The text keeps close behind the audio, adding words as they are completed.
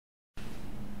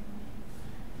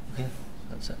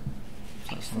That's it.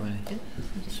 That's not really.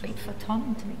 I'm just waiting for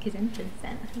Tom to make his entrance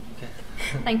then. Okay.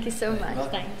 Thank you so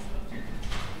much. Thanks.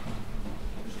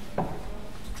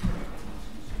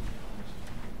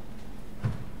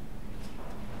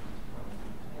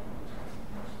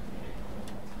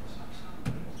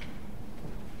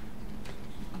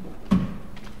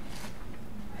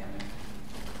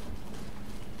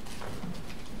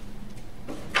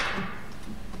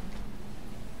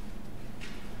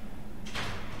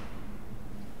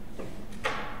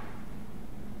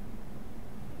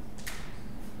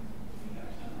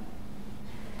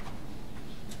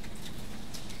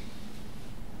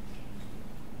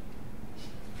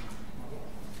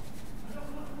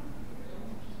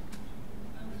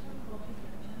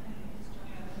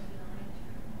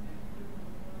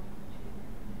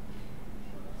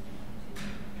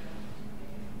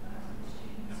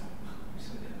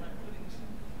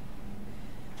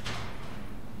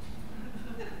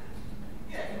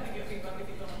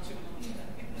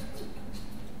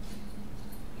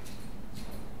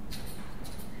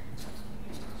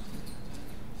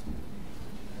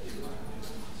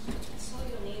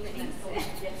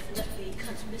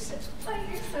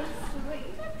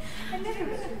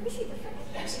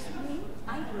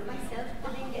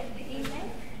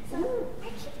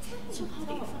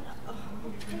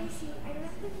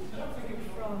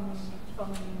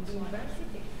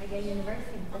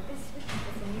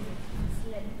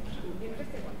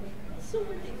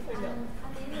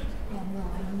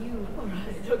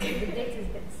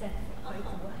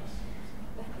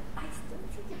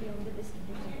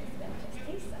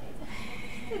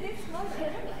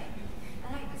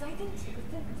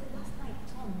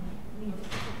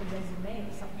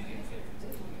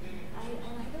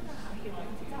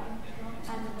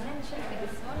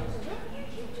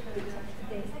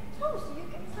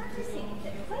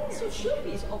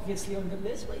 Obviously on the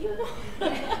list, but you know. So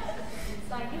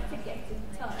I need to get in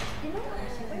touch. You know,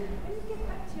 actually, when you get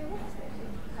back to your work station,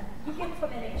 you get it from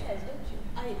NHS, don't you?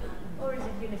 Or is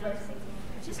it university?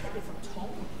 I just get it from Tom.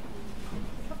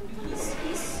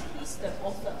 He's the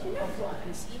author of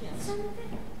this email. So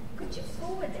could you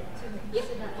forward it to me? Yeah.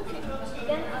 So that, okay.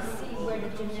 Then I'll see where the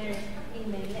generic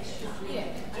email is.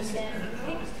 Yeah. And then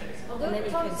although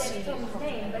Tom said Tom's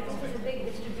name, but if it's a big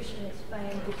distribution, it's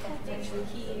fine. Actually,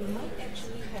 he might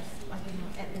actually have, I don't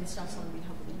know, admin stuff on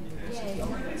behalf of the university. Yeah,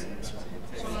 so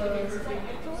I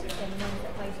told him once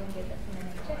that I don't get that from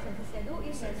NHS, and he said, oh,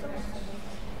 you said so-and-so.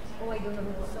 Oh, I don't know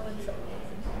who so-and-so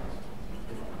is.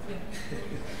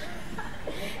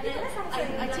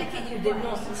 I take it you did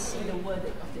not see the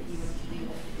wording of the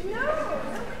email. No.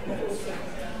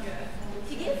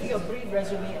 He gave you a brief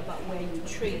resume about where you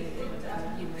trained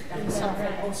down south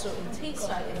and also in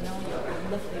Tayside, and now you're a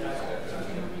lovely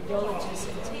radiologist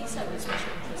in Tayside with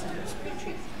special interest in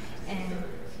respiratory. And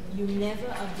you never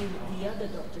argued with the other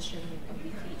Dr. Schembri on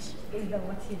VPs. Is that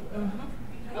what he did?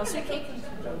 Mm-hmm. Also,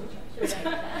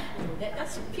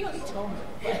 that's purely Tom.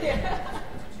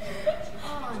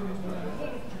 Oh, no.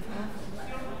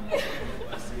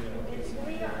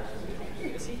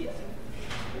 Is he here?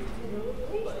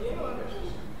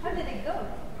 How did it go?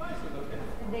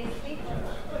 Did they sleep?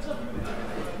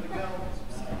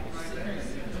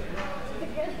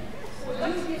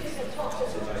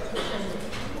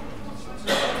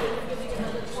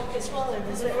 As well, and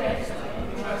is it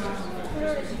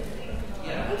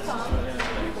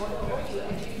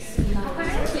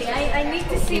Apparently, I need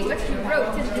to see what you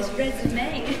wrote in this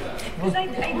resume. Because I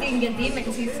didn't get the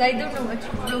email, so I don't know what you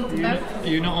wrote about. Are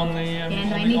you not on the,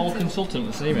 on the all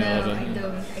consultants email?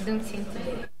 No, I don't seem to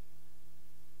be.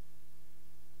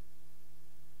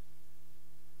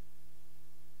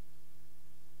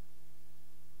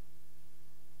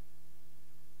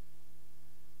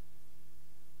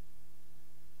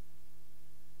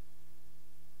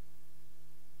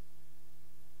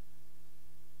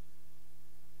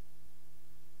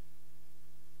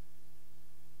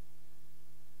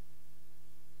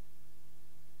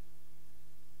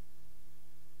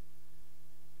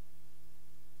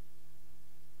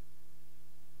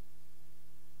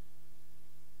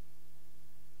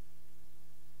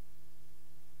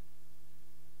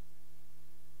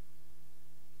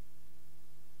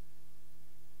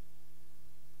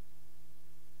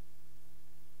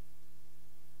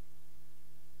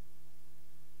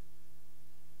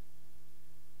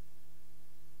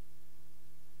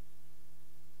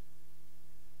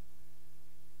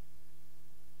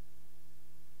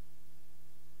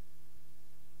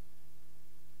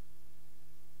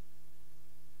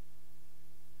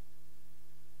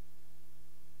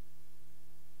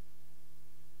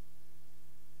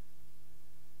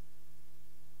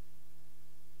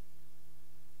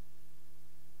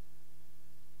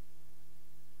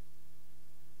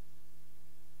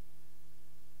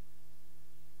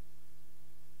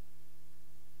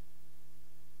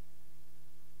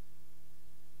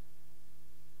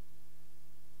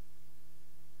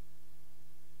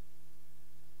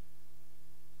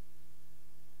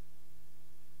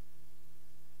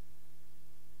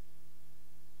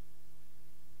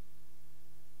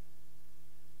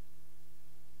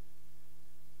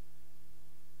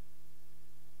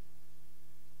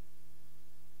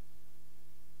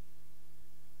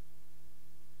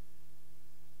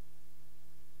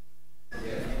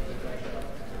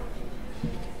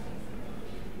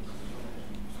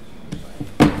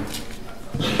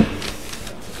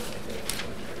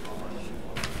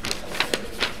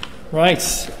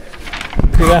 Right.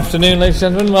 Good afternoon, ladies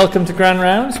and gentlemen. Welcome to Grand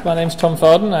Rounds. My name's Tom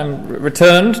Forden. I'm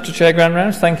returned to chair Grand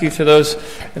Rounds. Thank you to those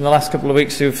in the last couple of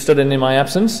weeks who've stood in my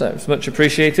absence. That was much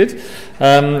appreciated.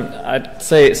 I'd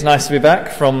say it's nice to be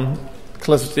back from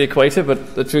closer to the equator,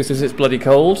 but the truth is it's bloody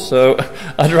cold, so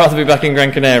I'd rather be back in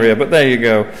Gran Canaria, but there you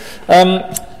go.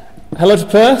 Hello to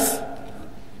Perth.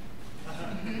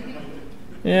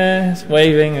 Yes,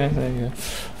 waving. There you go.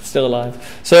 Still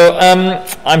alive. So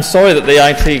I'm sorry that the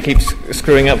IT keeps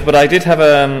screwing up, but I did have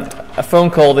a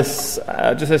phone call just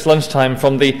this lunchtime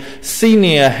from the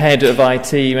senior head of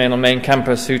IT on main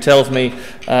campus, who tells me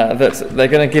that they're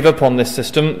going to give up on this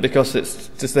system because it's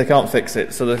just they can't fix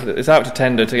it. So it's out to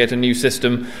tender to get a new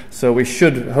system. So we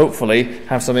should hopefully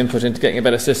have some input into getting a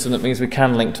better system that means we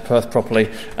can link to Perth properly,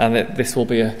 and that this will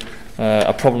be a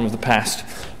problem of the past.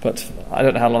 But I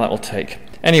don't know how long that will take.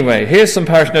 Anyway, here's some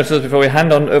parish notices before we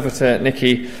hand on over to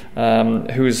Nikki,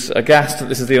 who's aghast that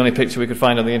this is the only picture we could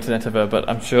find on the internet of her, but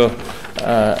I'm sure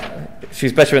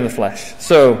she's better in the flesh.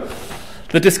 So,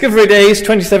 the Discovery Days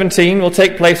 2017 will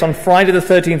take place on Friday the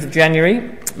 13th of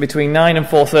January between 9 and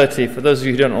 4:30. For those of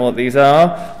you who don't know what these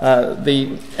are,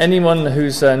 anyone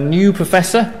who's a new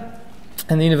professor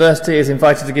in the university is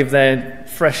invited to give their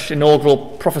fresh inaugural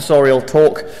professorial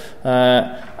talk.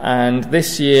 And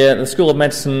this year, the School of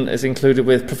Medicine is included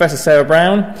with Professor Sarah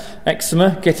Brown,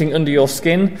 eczema, getting under your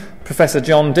skin, Professor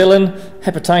John Dillon,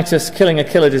 hepatitis, killing a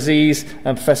killer disease,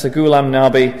 and Professor Ghulam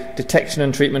Nabi, detection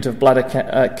and treatment of bladder,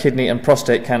 kidney and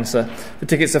prostate cancer. The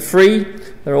tickets are free.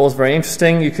 They're always very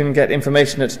interesting. You can get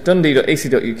information at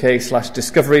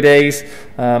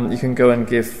dundee.ac.uk/discoverydays. You can go and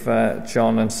give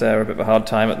John and Sarah a bit of a hard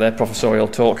time at their professorial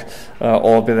talk,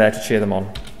 or be there to cheer them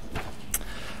on.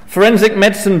 Forensic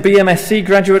Medicine BMSc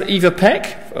graduate Eva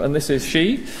Peck, and this is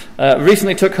she,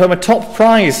 recently took home a top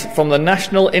prize from the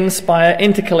National Inspire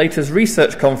Intercalators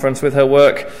Research Conference with her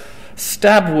work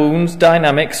Stab Wounds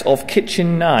Dynamics of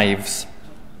Kitchen Knives,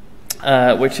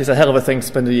 which is a hell of a thing to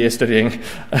spend a year studying.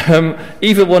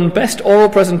 Eva won Best Oral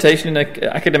Presentation in an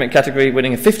academic category,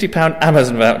 winning a £50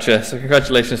 Amazon voucher, so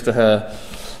congratulations to her.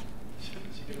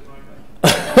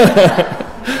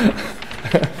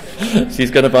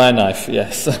 She's going to buy a knife,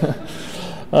 yes. Here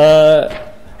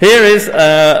is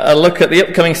a look at the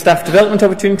upcoming staff development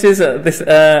opportunities at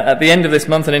the end of this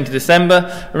month and into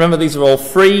December. Remember, these are all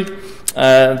free.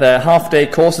 They're half-day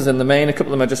courses in the main. A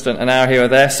couple of them are just an hour here or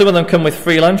there. Some of them come with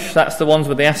free lunch. That's the ones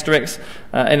with the asterisks.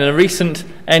 In a recent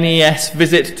NES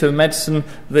visit to medicine,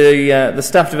 the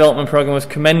staff development programme was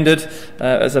commended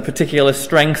as a particular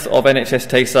strength of NHS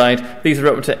Tayside. These are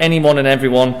open to anyone and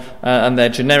everyone, and they're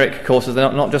generic courses.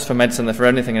 They're not just for medicine, they're for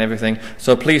anything and everything.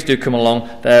 So please do come along.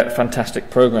 They're a fantastic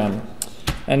programme.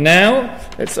 And now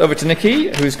it's over to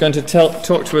Nikki, who's going to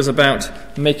talk to us about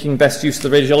making best use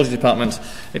of the radiology department.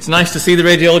 It's nice to see the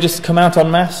radiologists come out en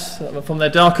masse from their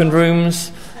darkened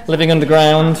rooms, living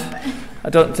underground. I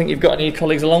don't think you've got any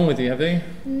colleagues along with you, have you?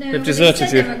 No, they've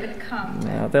deserted you. They were going to come.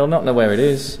 No, they'll not know where it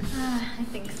is. I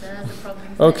think so. That's a problem.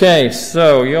 Okay,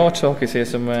 so your talk is here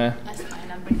somewhere. That's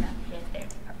fine. I'll bring that here. There.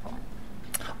 Purple one.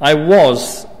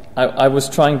 I was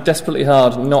trying desperately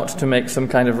hard not to make some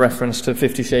kind of reference to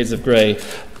 50 Shades of Grey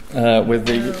with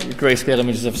the grayscale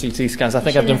images of CT scans. I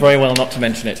think I've done very well not to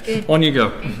mention it. On you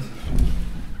go.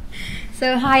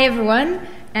 So, hi everyone.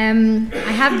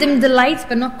 I have dimmed the lights,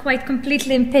 but not quite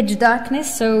completely in pitch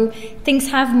darkness. So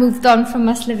things have moved on from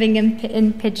us living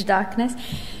in pitch darkness.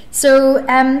 So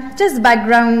just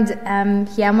background, I'm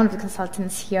one of the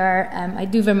consultants here. I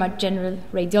do very much general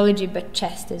radiology, but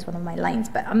chest is one of my lines.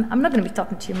 But I'm not going to be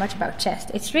talking too much about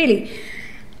chest. It's really,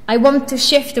 I want to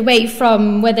shift away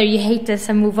from whether you hate us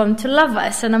and move on to love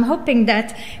us. And I'm hoping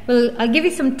that, I'll give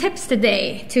you some tips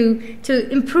today to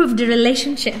improve the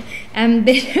relationship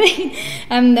between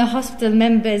the hospital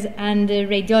members and the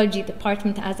radiology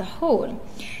department as a whole.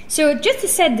 So just to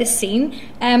set the scene,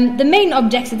 the main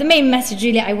objective, the main message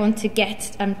really I want to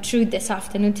get through this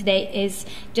afternoon today is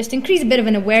just increase a bit of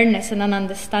an awareness and an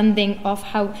understanding of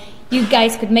how you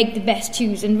guys could make the best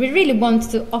use. And we really want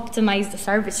to optimize the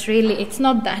service, really. It's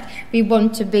not that we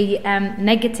want to be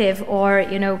negative or,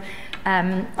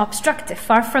 obstructive.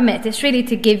 Far from it. It's really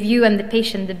to give you and the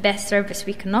patient the best service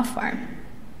we can offer.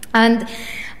 And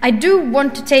I do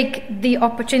want to take the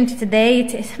opportunity today,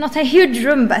 it's not a huge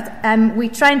room, but we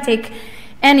try and take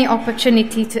any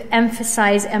opportunity to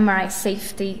emphasize MRI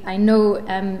safety. I know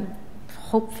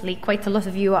hopefully quite a lot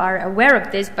of you are aware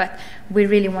of this, but we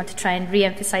really want to try and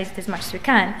re-emphasize it as much as we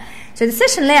can. So the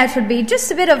session layout would be just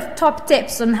a bit of top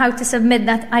tips on how to submit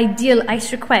that ideal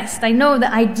ICE request. I know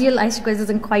the ideal ICE request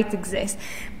doesn't quite exist,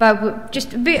 but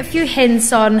just a few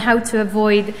hints on how to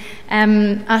avoid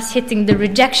us hitting the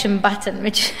rejection button,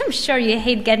 which I'm sure you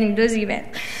hate getting those emails.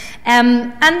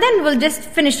 And then we'll just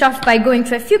finish off by going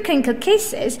through a few clinical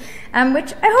cases,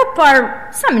 which I hope are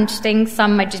some interesting,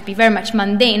 some might just be very much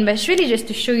mundane, but it's really just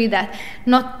to show you that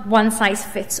not one size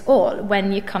fits all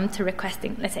when you come to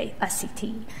requesting, let's say, a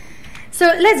CT. So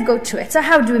let's go through it. So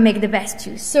how do we make the best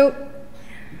use? So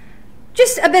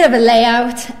just a bit of a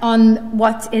layout on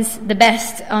what is the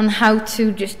best, on how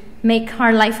to just make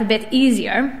our life a bit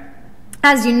easier.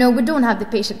 As you know, we don't have the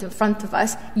patient in front of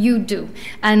us, you do.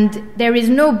 And there is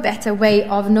no better way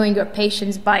of knowing your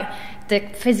patients by the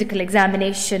physical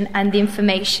examination and the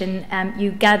information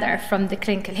you gather from the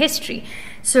clinical history.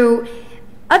 So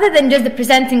other than just the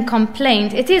presenting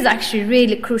complaint, it is actually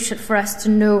really crucial for us to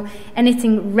know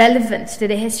anything relevant to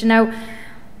the history. Now,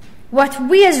 what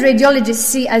we as radiologists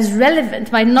see as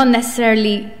relevant might not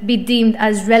necessarily be deemed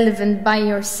as relevant by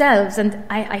yourselves, and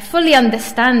I fully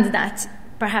understand that.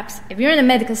 Perhaps if you're in a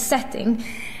medical setting,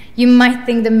 you might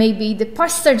think that maybe the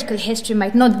post-surgical history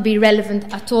might not be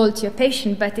relevant at all to your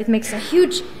patient, but it makes a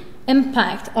huge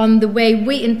impact on the way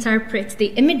we interpret the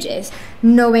images,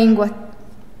 knowing what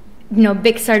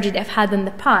big surgery they've had in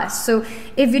the past. So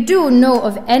if you do know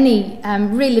of any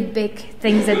really big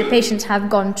things that the patients have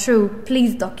gone through,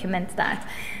 please document that.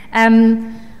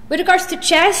 With regards to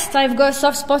chest, I've got a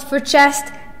soft spot for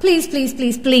chest. Please, please,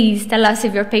 please, please tell us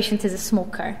if your patient is a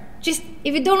smoker. Just,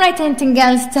 if you don't write anything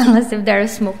else, tell us if they're a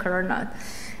smoker or not.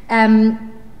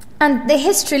 And the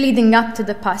history leading up to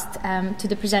the past, to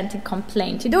the presenting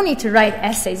complaint. You don't need to write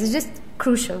essays, it's just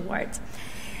crucial words.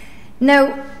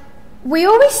 Now, we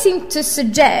always seem to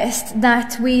suggest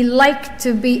that we like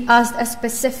to be asked a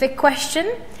specific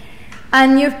question,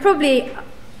 and you've probably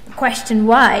questioned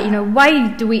why. Why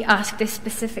do we ask this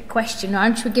specific question?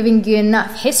 Aren't we giving you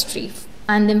enough history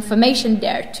and information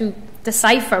there to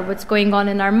decipher what's going on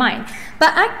in our mind?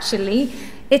 But actually,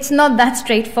 it's not that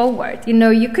straightforward.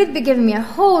 You could be giving me a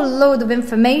whole load of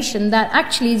information that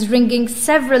actually is ringing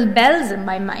several bells in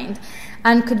my mind,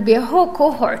 and could be a whole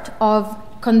cohort of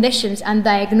conditions and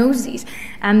diagnoses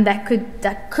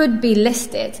that could be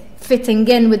listed, fitting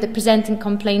in with the presenting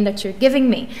complaint that you're giving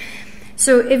me.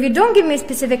 So if you don't give me a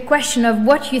specific question of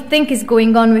what you think is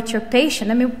going on with your patient,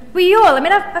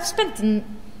 I've spent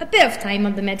a bit of time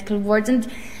on the medical wards, and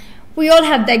we all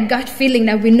have that gut feeling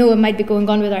that we know what might be going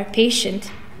on with our patient.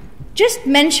 Just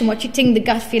mention what you think the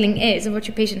gut feeling is and what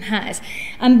your patient has.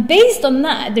 And based on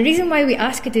that, the reason why we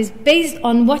ask it is based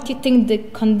on what you think the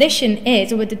condition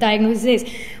is or what the diagnosis is.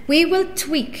 We will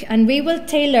tweak and we will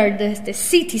tailor the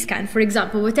CT scan, for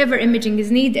example, whatever imaging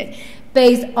is needed,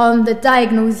 based on the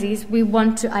diagnoses we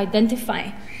want to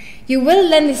identify. You will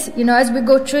learn this, as we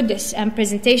go through this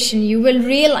presentation, you will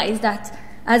realize that,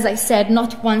 as I said,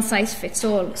 not one size fits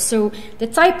all. So the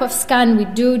type of scan we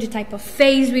do, the type of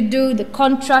phase we do, the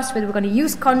contrast, whether we're going to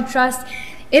use contrast,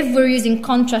 if we're using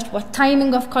contrast, what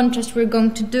timing of contrast we're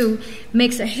going to do,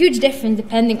 makes a huge difference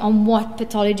depending on what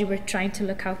pathology we're trying to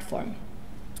look out for.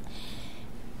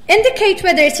 Indicate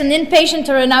whether it's an inpatient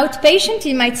or an outpatient.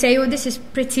 You might say, oh, this is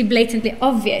pretty blatantly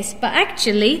obvious. But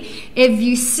actually, if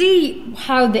you see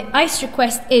how the ICE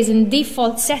request is in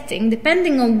default setting,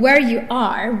 depending on where you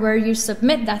are, where you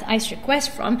submit that ICE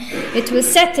request from, it will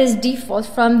set as default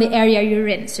from the area you're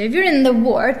in. So if you're in the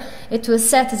ward, it will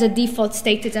set as a default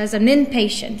status as an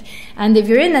inpatient. And if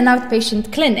you're in an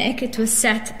outpatient clinic, it will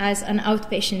set as an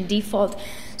outpatient default.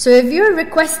 So if you're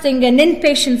requesting an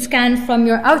inpatient scan from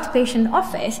your outpatient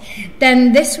office,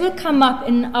 then this will come up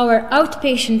in our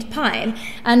outpatient pile,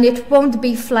 and it won't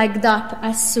be flagged up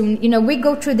as soon. We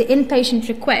go through the inpatient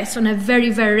requests on a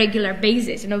very, very regular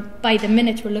basis, by the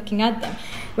minute we're looking at them.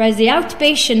 Whereas the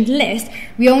outpatient list,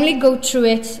 we only go through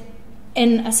it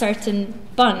in a certain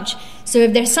bunch. So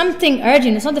if there's something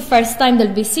urgent, it's not the first time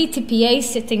there'll be CTPA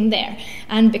sitting there.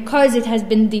 And because it has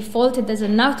been defaulted as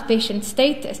an outpatient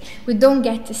status, we don't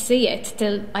get to see it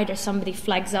till either somebody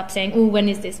flags up saying, oh, when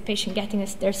is this patient getting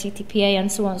their CTPA,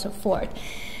 and so on and so forth.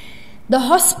 The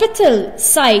hospital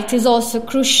site is also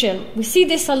crucial. We see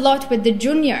this a lot with the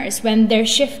juniors when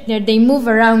they move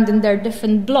around in their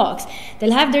different blocks.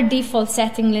 They'll have their default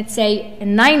setting, let's say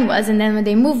in 9 was, and then when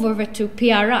they move over to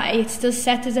PRI, it's still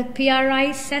set as a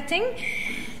PRI setting.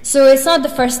 So it's not the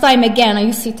first time. Again, I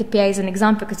use CTPA as an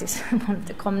example because it's one of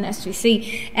the commonest we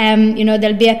see.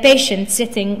 There'll be a patient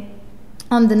sitting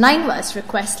on the 9-was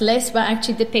request list, but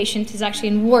actually the patient is actually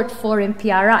in ward 4 in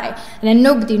PRI, and then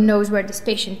nobody knows where this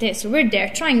patient is. So we're there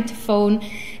trying to phone,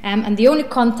 and the only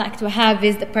contact we have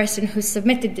is the person who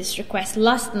submitted this request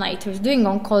last night, who was doing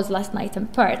on-calls last night in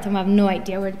Perth, and we have no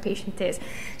idea where the patient is.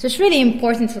 So it's really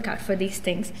important to look out for these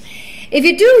things. If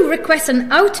you do request an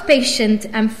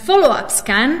outpatient follow-up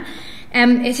scan,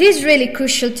 it is really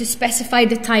crucial to specify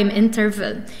the time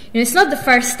interval. It's not the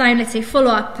first time, let's say,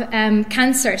 follow-up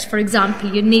cancers, for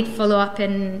example, you need follow-up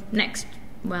in next,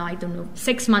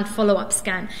 6-month follow-up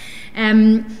scan.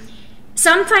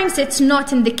 Sometimes it's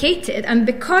not indicated, and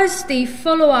because the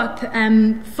follow-up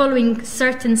following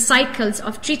certain cycles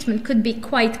of treatment could be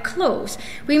quite close,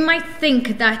 we might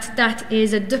think that that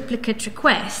is a duplicate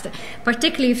request,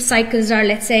 particularly if cycles are,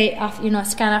 let's say, a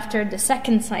scan after the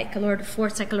 2nd cycle or the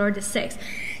 4th cycle or the 6th.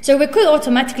 So we could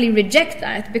automatically reject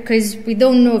that because we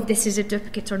don't know if this is a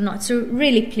duplicate or not. So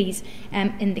really, please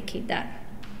indicate that.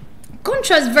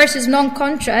 Contrast versus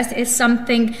non-contrast is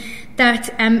something that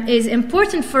is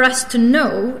important for us to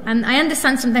know, and I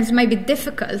understand sometimes it might be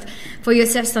difficult for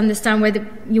yourselves to understand whether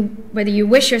you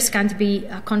wish your scan to be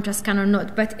a contrast scan or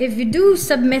not. But if you do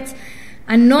submit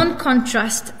a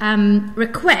non-contrast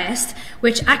request,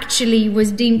 which actually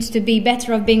was deemed to be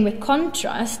better off being with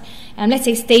contrast, and let's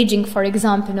say staging, for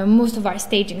example, most of our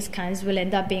staging scans will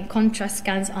end up being contrast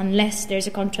scans unless there's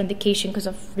a contraindication because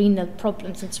of renal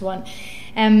problems and so on.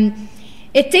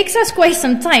 It takes us quite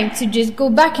some time to just go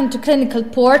back into clinical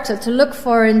portal to look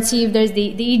for and see if there's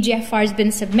the EGFR has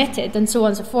been submitted and so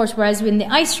on and so forth, whereas with the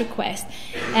ICE request,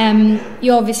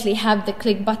 you obviously have the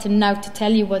click button now to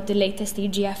tell you what the latest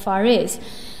EGFR is.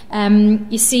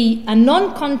 You see, a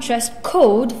non-contrast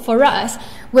code for us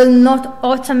will not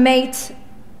automate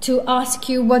to ask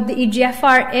you what the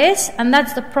EGFR is, and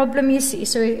that's the problem you see.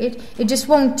 So it just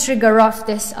won't trigger off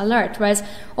this alert, whereas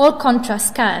all contrast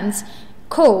scans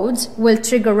codes will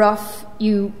trigger off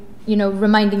you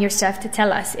reminding yourself to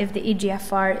tell us if the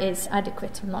EGFR is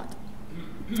adequate or not.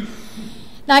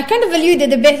 Now, I kind of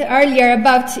alluded a bit earlier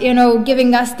about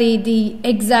giving us the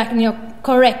exact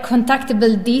correct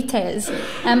contactable details.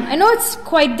 I know it's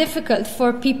quite difficult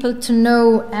for people to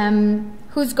know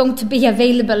who's going to be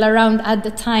available around at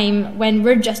the time when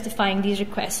we're justifying these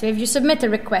requests. So if you submit a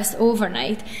request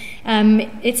overnight,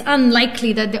 it's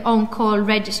unlikely that the on-call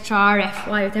registrar,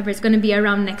 FY, whatever, is going to be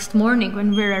around next morning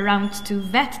when we're around to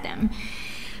vet them.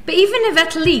 But even if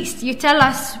at least you tell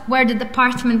us where the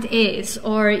department is,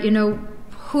 or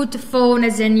who to phone,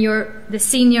 as in the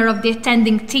senior of the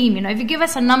attending team, if you give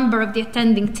us a number of the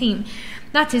attending team,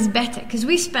 that is better, because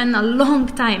we spend a long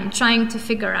time trying to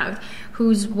figure out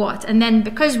who's what, and then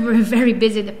because we're a very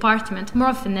busy department, more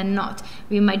often than not,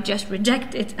 we might just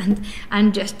reject it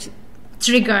and just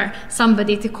trigger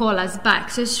somebody to call us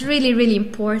back. So it's really, really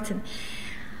important.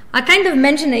 I kind of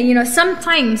mentioned that,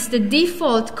 sometimes the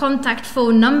default contact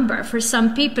phone number for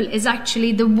some people is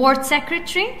actually the ward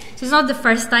secretary. So it's not the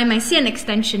first time I see an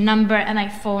extension number and I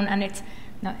phone and it's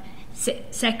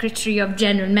Secretary of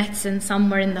General Medicine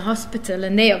somewhere in the hospital,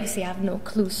 and they obviously have no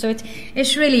clue. So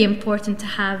it's really important to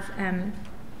have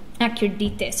accurate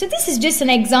details. So this is just an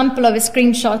example of a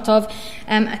screenshot of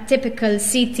a typical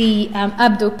CT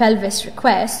abdo-pelvis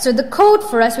request. So the code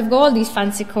for us, we've got all these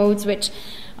fancy codes which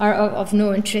are of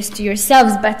no interest to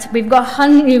yourselves, but we've got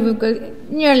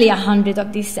nearly 100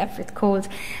 of these separate codes,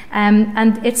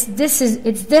 and it's this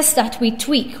that we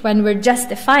tweak when we're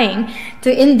justifying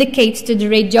to indicate to the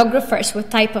radiographers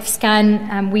what type of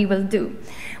scan we will do.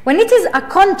 When it is a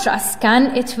contrast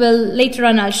scan, it will, later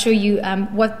on I'll show you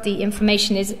what the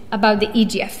information is about the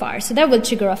EGFR, so that will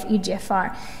trigger off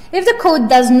EGFR. If the code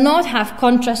does not have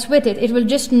contrast with it, it will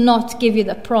just not give you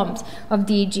the prompt of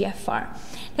the EGFR.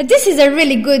 But this is a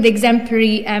really good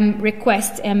exemplary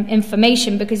request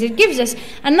information, because it gives us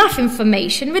enough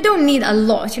information. We don't need a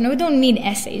lot, we don't need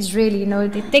essays really,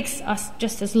 it takes us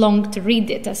just as long to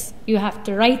read it as you have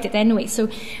to write it anyway. So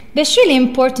it's really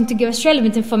important to give us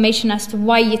relevant information as to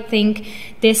why you think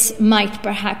this might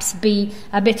perhaps be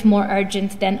a bit more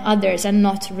urgent than others and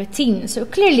not routine. So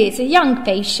clearly it's a young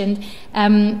patient,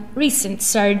 recent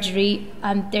surgery,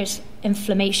 and there's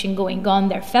inflammation going on,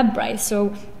 they're febrile.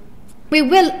 So we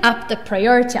will up the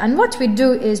priority, and what we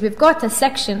do is we've got a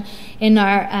section in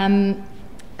our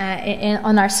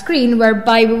on our screen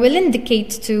whereby we will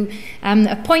indicate to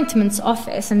appointments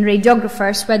office and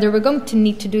radiographers whether we're going to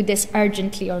need to do this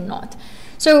urgently or not.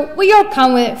 So we all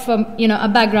come from a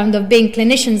background of being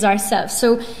clinicians ourselves.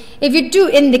 So if you do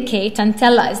indicate and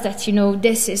tell us that,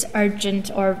 this is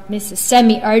urgent or this is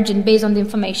semi-urgent based on the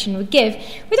information we give,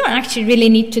 we don't actually really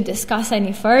need to discuss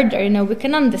any further. We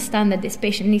can understand that this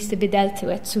patient needs to be dealt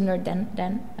with sooner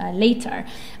than later,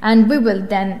 and we will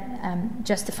then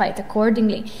justify it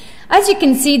accordingly. As you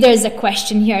can see, there's a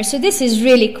question here. So this is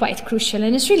really quite crucial,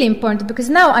 and it's really important because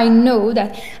now I know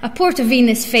that a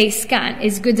portovenous phase scan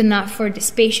is good enough for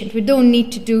this patient. We don't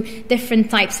need to do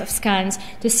different types of scans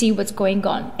to see what's going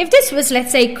on. If this was,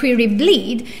 let's say, query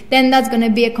bleed, then that's going to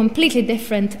be a completely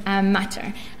different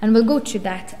matter, and we'll go through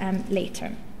that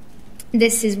later.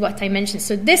 This is what I mentioned.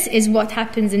 So this is what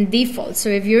happens in default. So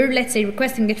if you're, let's say,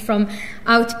 requesting it from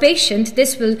outpatient,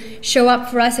 this will show up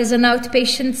for us as an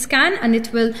outpatient scan, and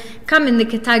it will come in the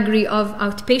category of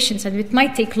outpatients, and it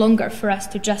might take longer for us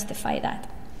to justify that.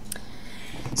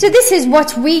 So this is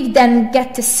what we then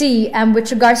get to see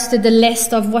with regards to the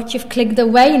list of what you've clicked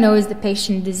away. Is the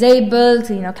patient disabled?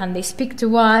 Can they speak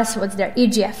to us? What's their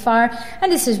EGFR? And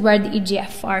this is where the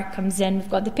EGFR comes in. We've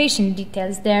got the patient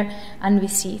details there, and we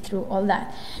see through all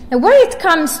that. Now, where it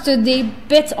comes to the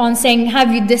bit on saying,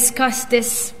 have you discussed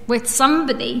this with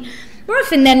somebody? More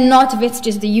often than not, if it's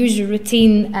just the usual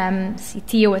routine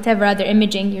CT or whatever other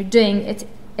imaging you're doing,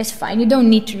 it's fine. You don't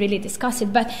need to really discuss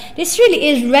it, but this really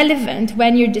is relevant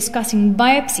when you're discussing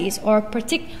biopsies or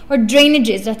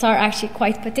drainages that are actually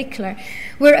quite particular.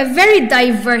 We're a very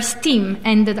diverse team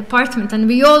in the department, and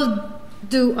we all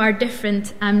do our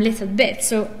different little bits.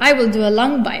 So I will do a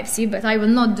lung biopsy, but I will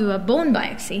not do a bone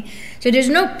biopsy. So there's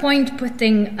no point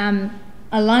putting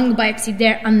a lung biopsy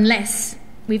there unless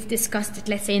we've discussed it,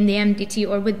 let's say, in the MDT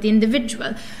or with the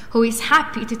individual who is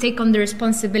happy to take on the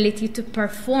responsibility to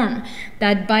perform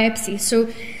that biopsy. So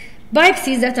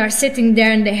biopsies that are sitting there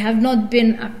and they have not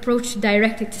been approached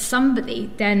directly to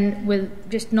somebody then will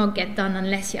just not get done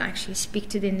unless you actually speak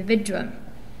to the individual.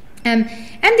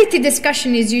 MDT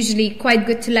discussion is usually quite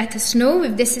good to let us know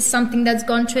if this is something that's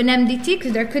gone through an MDT,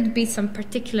 because there could be some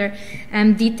particular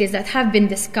details that have been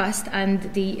discussed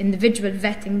and the individual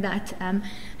vetting that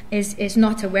is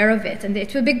not aware of it, and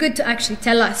it would be good to actually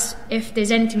tell us if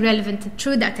there's anything relevant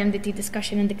through that MDT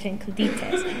discussion in the clinical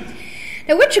details.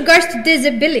 Now, with regards to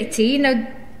disability,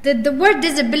 the word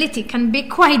disability can be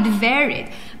quite varied,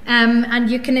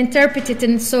 and you can interpret it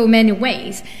in so many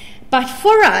ways. But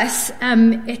for us,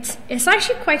 it's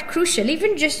actually quite crucial,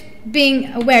 even just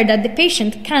being aware that the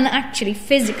patient can actually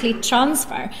physically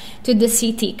transfer to the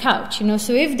CT couch.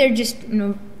 So if they're just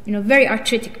very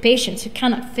arthritic patients who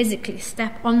cannot physically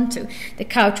step onto the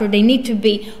couch, or they need to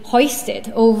be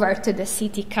hoisted over to the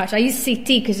CT couch. I use CT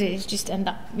because it's just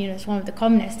it's one of the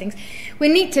commonest things. We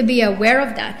need to be aware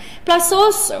of that. Plus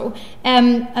also,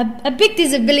 a big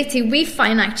disability we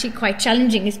find actually quite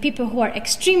challenging is people who are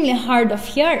extremely hard of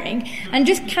hearing and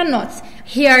just cannot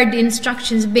hear the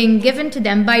instructions being given to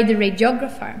them by the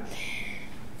radiographer.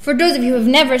 For those of you who have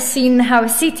never seen how a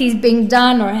CT is being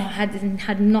done or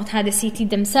had not had a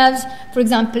CT themselves, for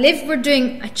example, if we're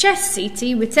doing a chest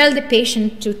CT, we tell the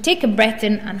patient to take a breath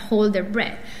in and hold their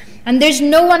breath. And there's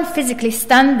no one physically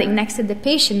standing next to the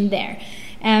patient there.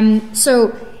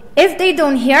 So if they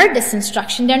don't hear this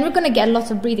instruction, then we're going to get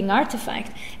lots of breathing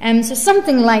artifact. So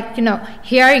something like,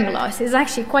 hearing loss is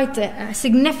actually quite a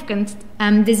significant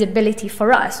disability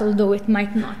for us, although it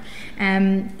might not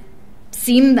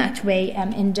seem that way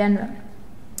in general.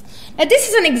 Now, this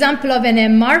is an example of an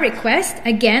MR request.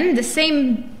 Again, the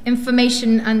same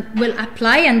information will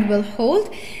apply and will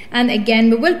hold, and again,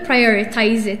 we will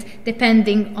prioritize it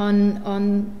depending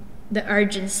on the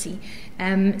urgency.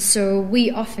 So we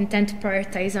often tend to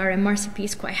prioritize our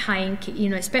MRCPs quite high,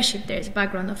 especially if there's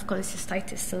background of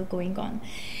cholecystitis still going on.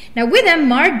 Now, with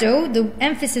MR, though, the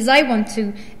emphasis I want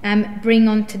to bring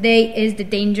on today is the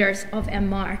dangers of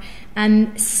MR.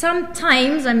 And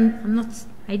sometimes,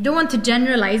 I don't want to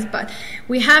generalize, but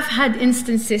we have had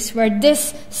instances where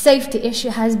this safety issue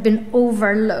has been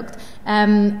overlooked,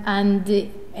 and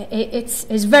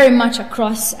it's very much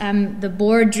across the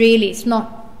board, really. It's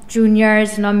not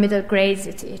juniors, not middle grades,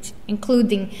 it's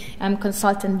including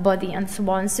consultant body and so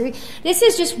on. So this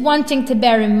is just one thing to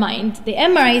bear in mind. The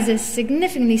MRI is a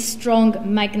significantly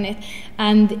strong magnet,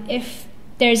 and if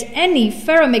there's any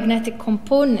ferromagnetic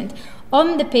component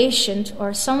on the patient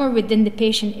or somewhere within the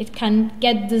patient, it can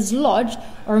get dislodged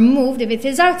or moved. If it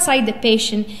is outside the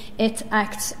patient, it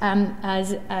acts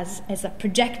as a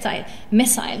projectile,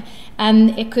 missile,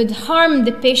 and it could harm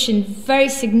the patient very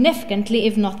significantly,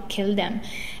 if not kill them.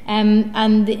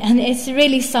 And it's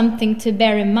really something to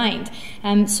bear in mind.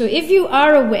 So if you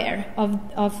are aware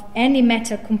of any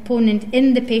metal component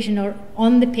in the patient or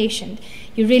on the patient,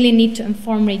 you really need to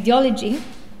inform radiology.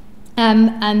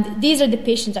 And these are the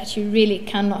patients that you really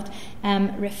cannot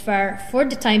refer for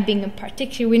the time being in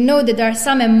particular. We know that there are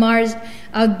some MRs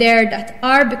out there that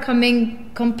are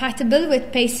becoming compatible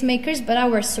with pacemakers, but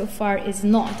ours so far is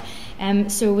not.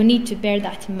 So we need to bear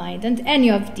that in mind. And any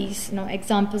of these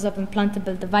examples of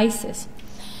implantable devices.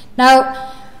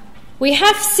 Now, we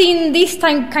have seen these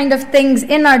kind of things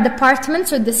in our department.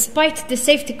 So despite the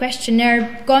safety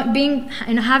questionnaire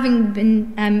having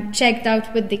been checked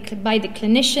out by the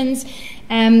clinicians,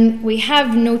 we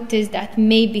have noticed that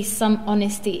maybe some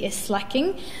honesty is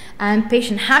lacking.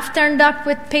 Patients have turned up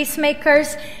with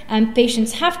pacemakers, and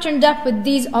patients have turned up with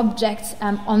these objects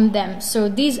on them. So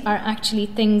these are actually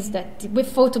things that we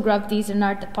photographed these in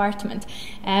our department,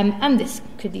 and this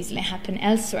could easily happen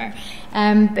elsewhere.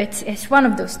 But it's one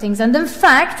of those things. And in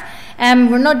fact,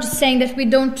 we're not just saying that we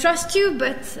don't trust you,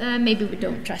 but maybe we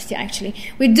don't trust you actually.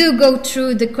 We do go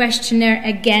through the questionnaire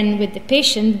again with the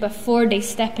patient before they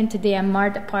step into the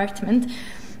MR department.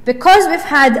 Because we've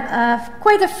had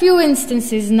quite a few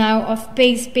instances now of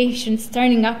patients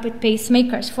turning up with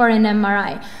pacemakers for an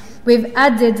MRI, we've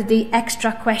added the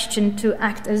extra question to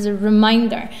act as a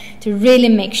reminder to really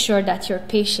make sure that your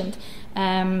patient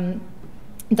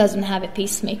doesn't have a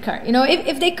pacemaker.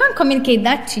 If they can't communicate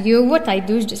that to you, what I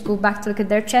do is just go back to look at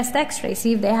their chest x-ray,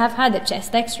 see if they have had a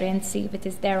chest x-ray and see if it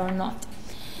is there or not.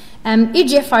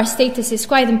 EGFR status is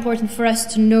quite important for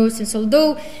us to know, since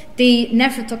although the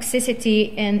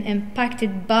nephrotoxicity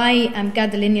impacted by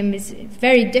gadolinium is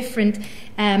very different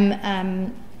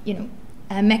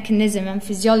mechanism and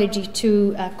physiology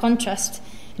to contrast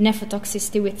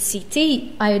nephrotoxicity with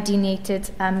CT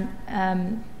iodinated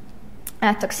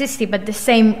toxicity, but the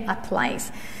same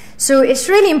applies. So it's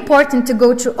really important to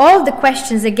go through all the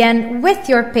questions again with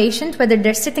your patient, whether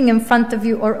they're sitting in front of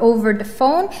you or over the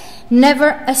phone.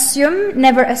 Never assume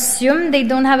they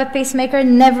don't have a pacemaker.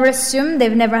 Never assume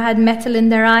they've never had metal in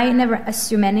their eye. Never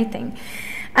assume anything.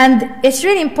 And it's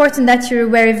really important that you're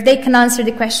aware if they can answer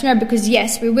the questionnaire, because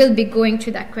yes, we will be going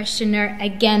through that questionnaire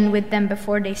again with them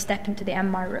before they step into the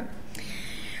MR room.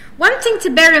 One thing to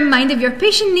bear in mind, if your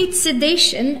patient needs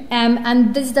sedation,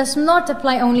 and this does not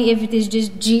apply only if it is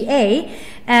just GA,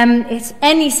 it's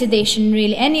any sedation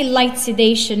really, any light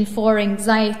sedation for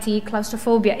anxiety,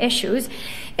 claustrophobia issues.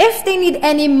 If they need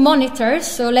any monitors,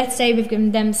 so let's say we've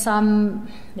given them some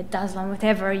midazolam,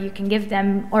 whatever, you can give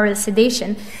them oral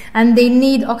sedation, and they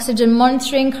need oxygen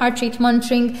monitoring, heart rate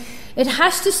monitoring, it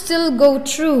has to still go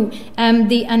through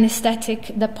the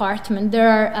anesthetic department. There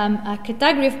are a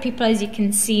category of people, as you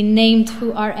can see, named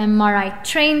who are MRI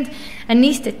trained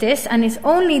anesthetists, and it's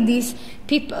only these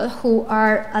people who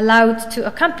are allowed to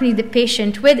accompany the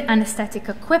patient with anesthetic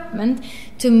equipment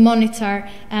to monitor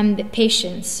the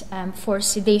patients for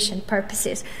sedation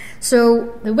purposes.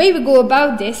 So the way we go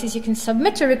about this is you can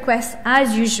submit a request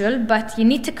as usual, but you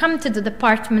need to come to the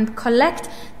department, collect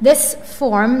this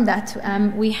form that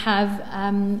we have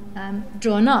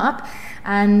drawn up,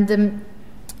 and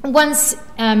once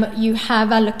you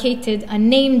have allocated a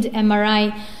named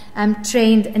MRI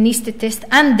trained anesthetist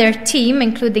and their team,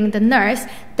 including the nurse,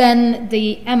 then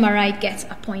the MRI gets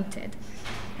appointed.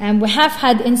 We have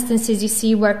had instances, you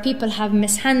see, where people have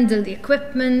mishandled the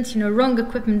equipment, wrong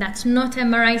equipment that's not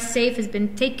MRI safe has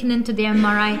been taken into the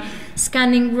MRI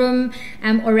scanning room,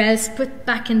 or else put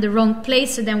back in the wrong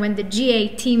place. So then when the GA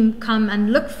team come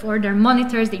and look for their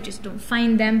monitors, they just don't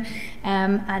find them,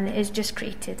 and it's just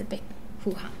created a big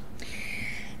hoo-ha.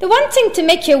 The one thing to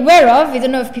make you aware of, I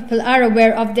don't know if people are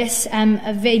aware of this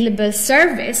available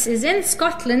service, is in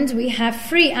Scotland we have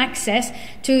free access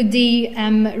to the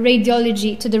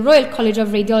radiology, to the Royal College of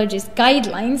Radiologists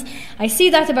guidelines. I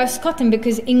see that about Scotland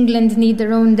because England need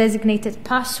their own designated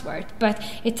password, but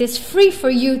it is free for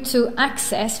you to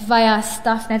access via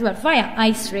StaffNet, well, via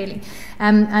ICE really.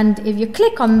 And if you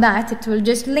click on that, it will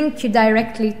just link you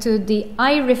directly to the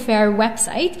iRefer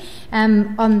website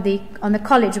on the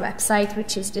college website,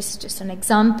 which is just an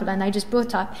example, and I just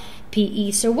brought up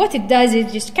PE. So what it does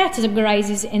is just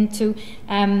categorizes into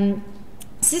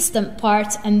system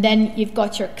parts, and then you've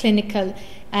got your clinical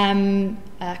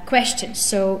questions.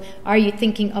 So are you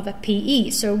thinking of a PE?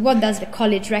 So what does the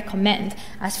college recommend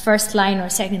as first line or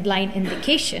second line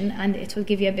indication? And it will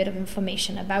give you a bit of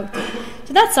information about it.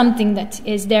 So that's something that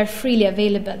is there freely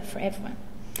available for everyone.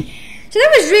 So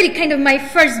that was really kind of my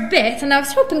first bit, and I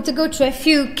was hoping to go through a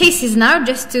few cases now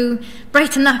just to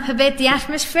brighten up a bit the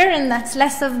atmosphere, and that's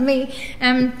less of me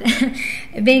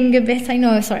being a bit, I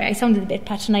know, sorry, I sounded a bit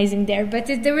patronizing there, but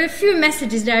there were a few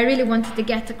messages that I really wanted to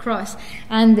get across,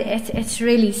 and it's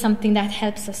really something that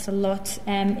helps us a lot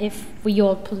if we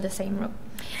all pull the same rope.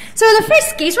 So the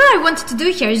first case, what I wanted to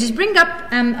do here is just bring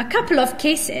up a couple of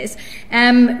cases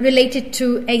related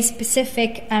to a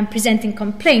specific presenting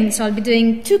complaint. So I'll be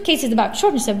doing 2 cases about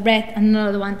shortness of breath and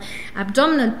another one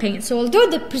abdominal pain. So although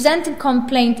the presenting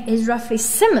complaint is roughly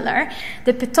similar,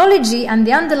 the pathology and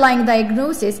the underlying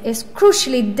diagnosis is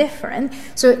crucially different.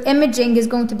 So imaging is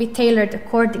going to be tailored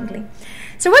accordingly.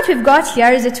 So what we've got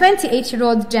here is a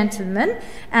 28-year-old gentleman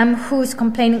who's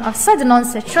complaining of sudden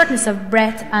onset shortness of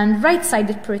breath and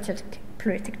right-sided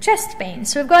pleuritic chest pain.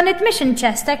 So we've got an admission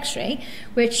chest x-ray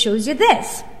which shows you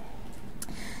this.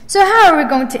 So how are we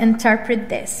going to interpret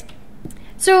this?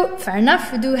 So fair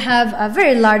enough, we do have a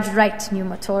very large right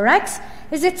pneumothorax.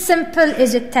 Is it simple?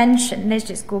 Is it tension? Let's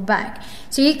just go back.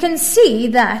 So you can see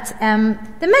that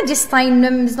the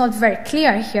mediastinum is not very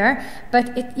clear here,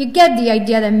 but you get the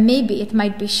idea that maybe it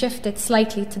might be shifted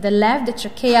slightly to the left. The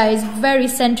trachea is very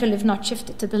central, if not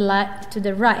shifted to the left,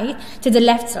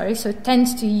 sorry. So it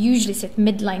tends to usually sit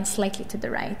midline slightly to the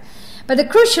right. But the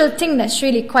crucial thing that's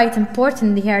really quite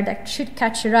important here that should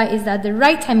catch your eye is that the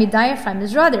right hemidiaphragm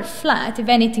is rather flat, if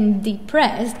anything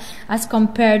depressed, as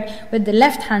compared with the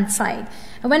left-hand side.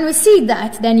 And when we see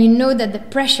that, then you know that the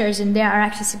pressures in there are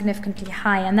actually significantly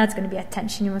high, and that's going to be a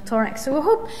tension pneumothorax. So we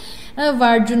hope none of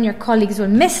our junior colleagues will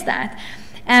miss that.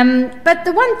 But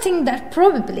the one thing that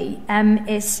probably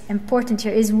is important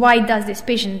here is, why does this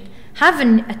patient have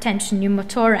a tension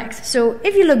pneumothorax? So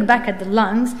if you look back at the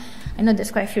lungs, I know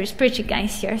there's quite a few respiratory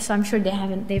guys here, so I'm sure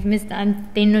they've missed that, and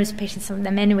they know this patient, some of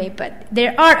them anyway, but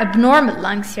there are abnormal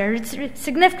lungs here. It's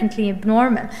significantly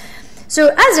abnormal. So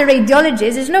as a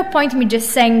radiologist, there's no point in me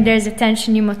just saying there's a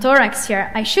tension pneumothorax here.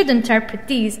 I should interpret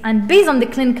these, and based on the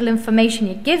clinical information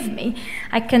you give me,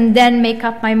 I can then make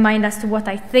up my mind as to what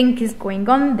I think is going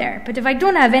on there. But if I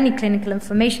don't have any clinical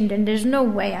information, then there's no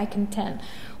way I can tell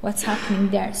what's happening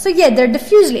there. So yeah, they're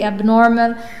diffusely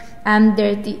abnormal, and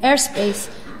the airspace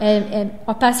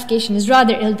opacification is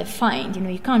rather ill-defined.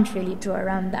 You can't really draw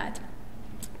around that.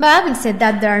 But having said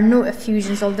that, there are no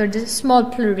effusions, although there's a small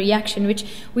pleural reaction, which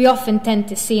we often tend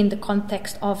to see in the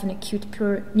context of an acute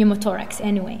pneumothorax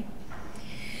anyway.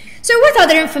 So what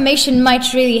other information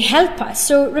might really help us?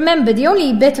 So remember, the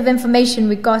only bit of information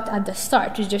we got at the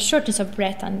start was just shortness of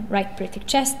breath and right pleuritic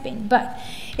chest pain. But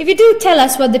if you do tell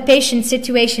us what the patient's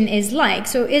situation is like,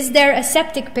 so is there a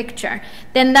septic picture,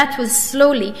 then that will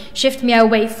slowly shift me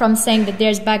away from saying that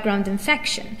there's background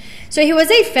infection. So he was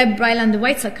afebrile and the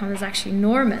white cell count was actually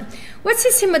normal. What's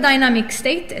his hemodynamic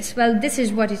status? Well, this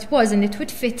is what it was, and it would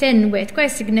fit in with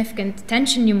quite significant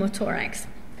tension pneumothorax,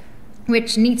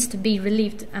 which needs to be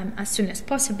relieved as soon as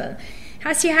possible.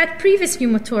 Has he had previous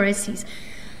pneumothoraces?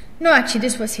 No, actually,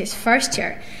 this was his first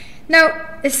year.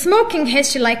 Now, the smoking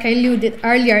history, like I alluded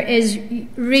earlier, is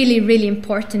really, really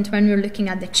important when we're looking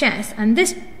at the chest. And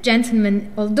this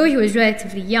gentleman, although he was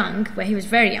relatively young, well, he was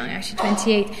very young, actually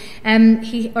 28,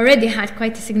 he already had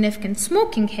quite a significant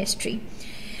smoking history.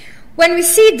 When we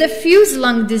see diffuse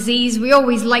lung disease, we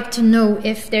always like to know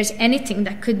if there's anything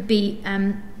that could be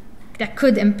that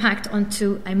could impact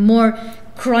onto a more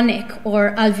chronic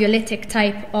or alveolytic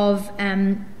type of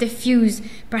diffuse,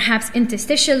 perhaps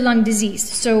interstitial lung disease.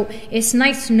 So it's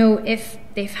nice to know if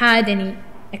they've had any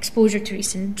exposure to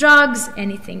recent drugs,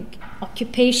 anything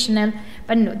occupational,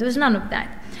 but no, there was none of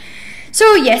that.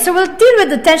 So so we'll deal with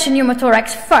the tension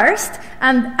pneumothorax first,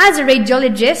 and as a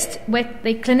radiologist with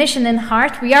the clinician in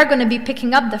heart, we are going to be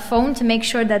picking up the phone to make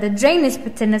sure that the drain is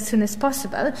put in as soon as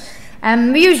possible.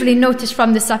 We usually notice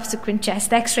from the subsequent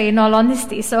chest x-ray, in all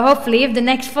honesty, so hopefully if the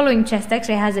next following chest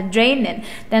x-ray has a drain in,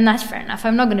 then that's fair enough.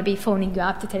 I'm not going to be phoning you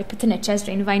up to tell you put in a chest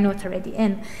drain if I know it's already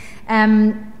in.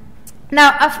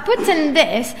 Now, I've put in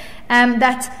this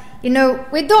that, we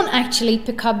don't actually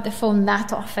pick up the phone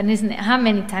that often, isn't it? How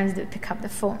many times do we pick up the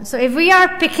phone? So if we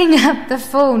are picking up the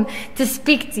phone to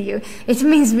speak to you, it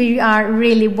means we are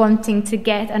really wanting to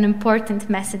get an important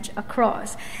message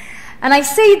across. And I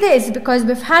say this because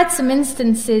we've had some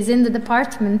instances in the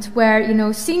department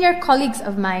where, senior colleagues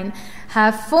of mine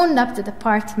have phoned up the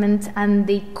department and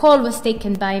the call was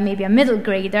taken by maybe a middle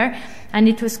grader and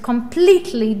it was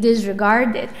completely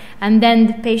disregarded. And then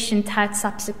the patient had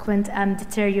subsequent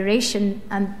deterioration,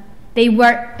 and they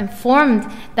were informed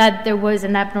that there was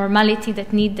an abnormality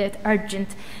that needed urgent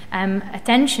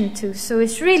attention to. So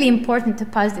it's really important to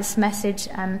pass this message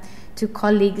to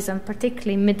colleagues, and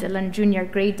particularly middle and junior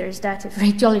graders, that if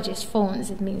radiologist phones,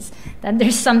 it means that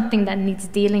there's something that needs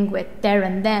dealing with there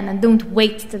and then, and don't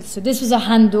wait till. So this was a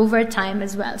handover time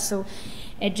as well, so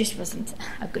it just wasn't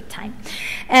a good time.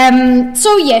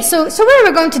 So where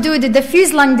we're going to do the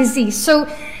diffuse lung disease. So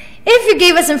If you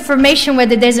gave us information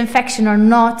whether there's infection or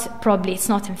not, probably it's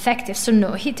not infective. So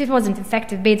no, it wasn't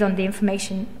infective based on the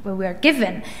information we were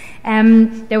given.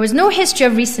 There was no history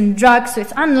of recent drugs, so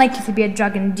it's unlikely to be a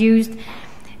drug-induced,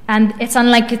 and it's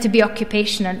unlikely to be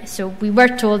occupational. So we were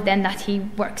told then that he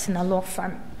works in a law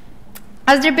firm.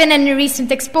 Has there been any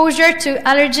recent exposure to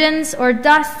allergens or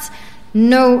dusts?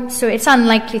 No, so it's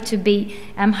unlikely to be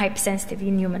hypersensitive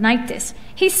pneumonitis.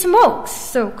 He smokes,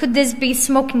 so could this be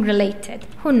smoking related?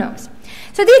 Who knows?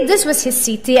 So this was his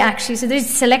CT actually, so these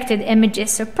selected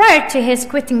images. So prior to his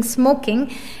quitting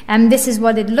smoking, this is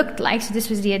what it looked like. So this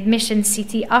was the admission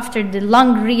CT after the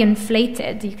lung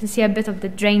reinflated. You can see a bit of the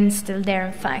drain still there,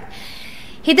 in fact.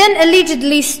 He then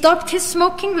allegedly stopped his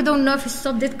smoking. We don't know if he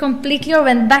stopped it completely or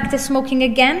went back to smoking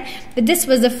again, but this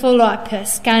was a follow-up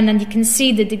scan, and you can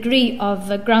see the degree of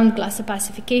ground glass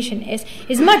opacification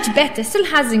is much better. Still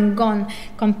hasn't gone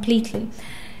completely.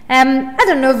 I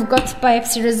don't know if we got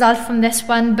biopsy result from this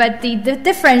one, but the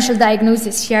differential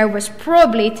diagnosis here was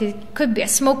probably could be a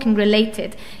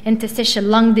smoking-related interstitial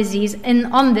lung disease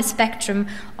on the spectrum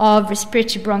of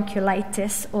respiratory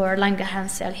bronchiolitis or Langerhans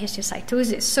cell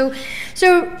histiocytosis. So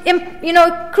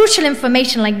crucial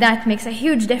information like that makes a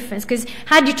huge difference, because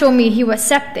had you told me he was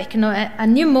septic, a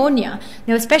pneumonia,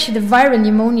 especially the viral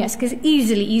pneumonias, could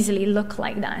easily look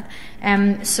like that.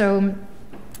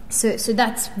 So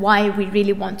that's why we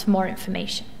really want more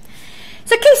information.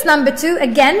 So case number 2,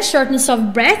 again, shortness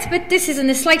of breath, but this is in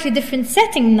a slightly different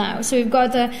setting now. So we've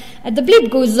got the bleep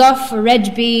goes off for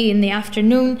Reg B in the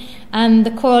afternoon, and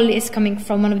the call is coming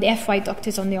from one of the FY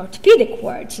doctors on the orthopedic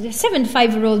ward. So there's a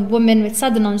 75-year-old woman with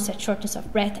sudden onset shortness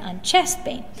of breath and chest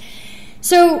pain.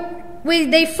 So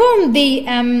they phoned the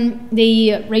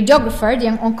radiographer, the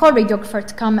on-call radiographer,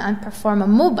 to come and perform a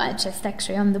mobile chest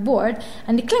X-ray on the board,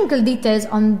 and the clinical details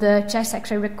on the chest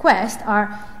X-ray request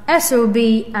are SOB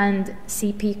and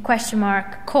CP ?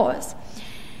 Cause.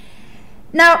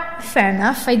 Now, fair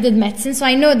enough, I did medicine, so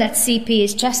I know that CP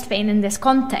is chest pain in this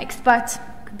context, but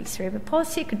it could be cerebral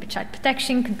palsy, it could be child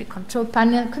protection, it could be control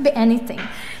panel, it could be anything.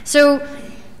 So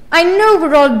I know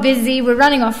we're all busy, we're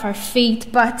running off our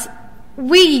feet, but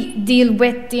we deal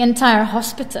with the entire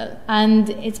hospital, and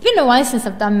it's been a while since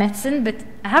I've done medicine, but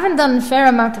I haven't done a fair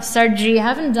amount of surgery, I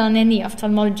haven't done any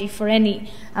ophthalmology for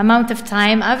any amount of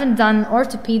time, I haven't done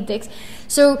orthopedics.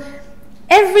 So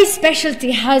every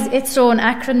specialty has its own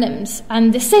acronyms,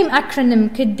 and the same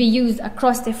acronym could be used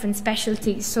across different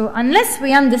specialties. So unless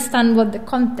we understand what the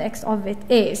context of it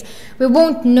is, we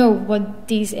won't know what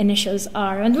these initials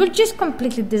are, and we'll just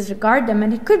completely disregard them,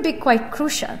 and it could be quite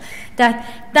crucial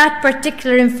that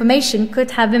particular information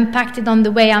could have impacted on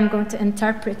the way I'm going to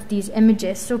interpret these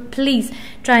images. So please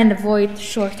try and avoid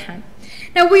shorthand.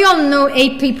 Now, we all know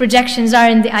AP projections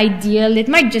aren't the ideal. It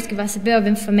might just give us a bit of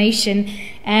information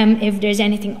if there's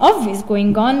anything obvious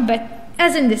going on, but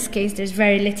as in this case, there's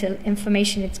very little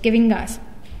information it's giving us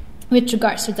with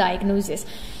regards to diagnosis.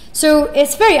 So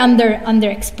it's very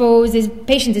underexposed, this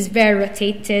patient is very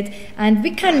rotated, and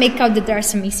we can make out that there are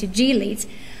some ECG leads.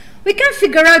 We can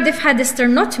figure out they've had a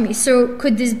sternotomy, so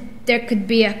there could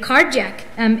be a cardiac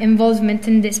involvement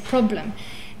in this problem.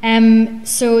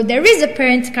 So there is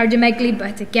apparent cardiomegaly,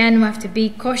 but again, we have to be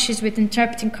cautious with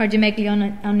interpreting cardiomegaly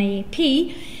on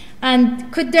AAP.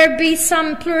 And could there be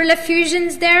some pleural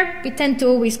effusions there? We tend to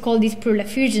always call these pleural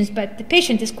effusions, but the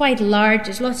patient is quite large,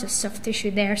 there's lots of soft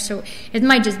tissue there, so it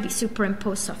might just be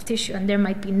superimposed soft tissue, and there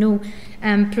might be no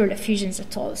pleural effusions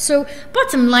at all. So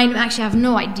bottom line, we actually have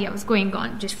no idea what's going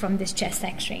on just from this chest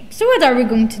X-ray. So what are we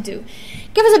going to do?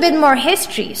 Give us a bit more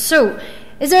history. So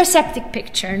is there a septic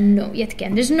picture? No, yet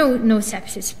again, there's no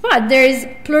sepsis, but there is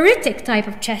pleuritic type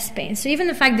of chest pain. So even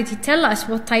the fact that you tell us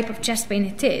what type of chest pain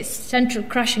it is, central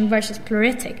crushing versus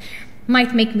pleuritic,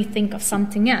 might make me think of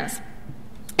something else.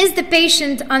 Is the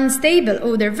patient unstable?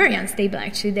 Oh, they're very unstable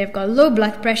actually. They've got low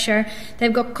blood pressure,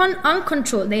 they've got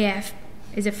uncontrolled AF.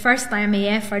 Is it first time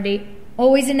AF? Are they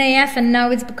always in AF and now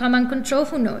it's become uncontrolled?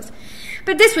 Who knows?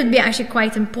 But this would be actually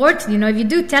quite important, if you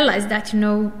do tell us that,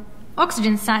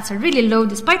 oxygen sats are really low,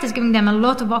 despite us giving them a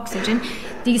lot of oxygen,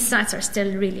 these sats are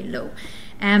still really low.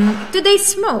 Do they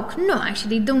smoke? No,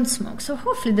 actually they don't smoke. So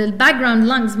hopefully the background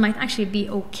lungs might actually be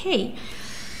okay.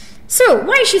 So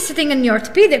why is she sitting in the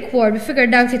orthopedic ward? We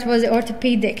figured out it was the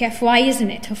orthopedic FY,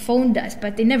 isn't it, who phoned us,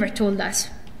 but they never told us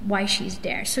why she's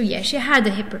there. So yeah, she had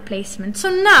a hip replacement. So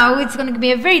now it's going to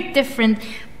be a very different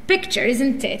picture,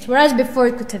 isn't it? Whereas before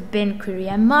it could have been query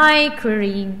MI,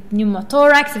 query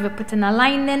pneumothorax, if we put in a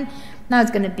line in, now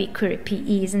it's going to be query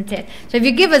PE, isn't it? So if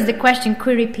you give us the question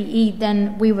query PE,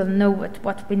 then we will know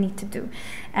what we need to do.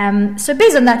 So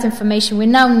based on that information, we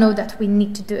now know that we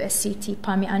need to do a CT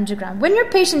palmar angiogram. When your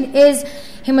patient is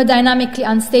hemodynamically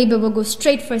unstable, we'll go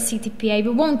straight for a CTPA.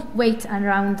 We won't wait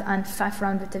around and faff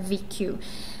around with a VQ.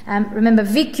 Remember,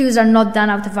 VQs are not done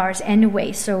out of hours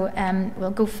anyway, so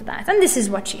we'll go for that. And this is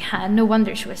what she had. No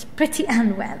wonder she was pretty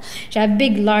unwell. She had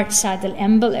big, large saddle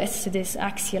embolus to this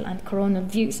axial and coronal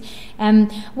views.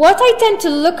 What I tend to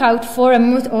look out for,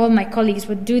 and all my colleagues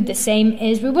would do the same,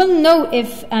 is we will know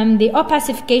if the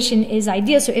opacification is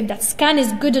ideal, so if that scan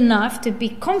is good enough to be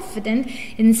confident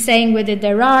in saying whether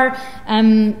there are,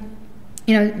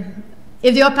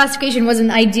 if the opacification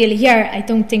wasn't ideal here, I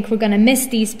don't think we're going to miss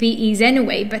these PEs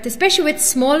anyway, but especially with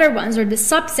smaller ones or the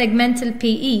subsegmental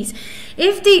PEs,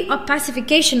 if the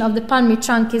opacification of the pulmonary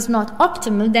trunk is not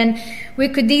optimal, then we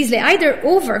could easily either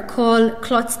overcall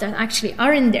clots that actually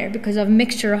aren't there because of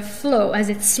mixture of flow as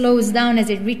it slows down as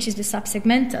it reaches the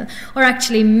subsegmental, or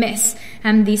actually miss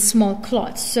these small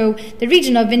clots. So the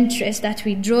region of interest that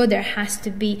we draw there has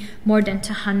to be more than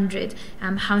 200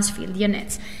 Hounsfield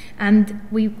units. And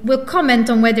we will comment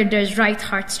on whether there's right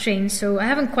heart strain. So I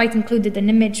haven't quite included an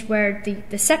image where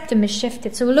the septum is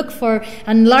shifted. So we'll look for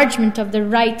enlargement of the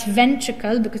right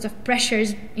ventricle because of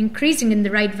pressures increasing in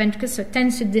the right ventricle. So it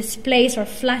tends to displace or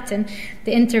flatten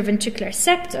the interventricular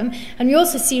septum. And we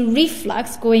also see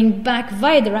reflux going back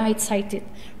via the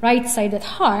right-sided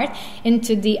heart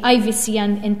into the IVC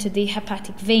and into the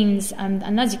hepatic veins.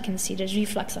 And as you can see, there's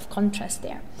reflux of contrast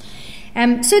there.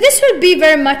 So this will be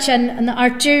very much an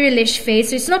arterialish phase.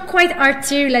 So it's not quite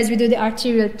arterial as we do the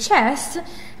arterial chest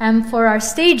for our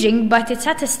staging, but it's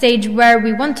at a stage where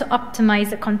we want to optimize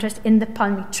the contrast in the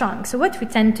pulmonary trunk. So what we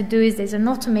tend to do is there's an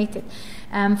automated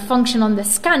function on the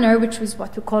scanner, which is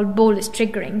what we call bolus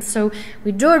triggering. So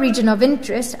we draw a region of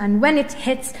interest, and when it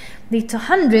hits the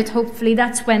 200, hopefully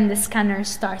that's when the scanner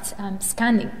starts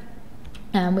scanning.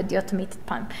 With the automated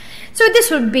pump. So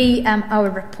this will be our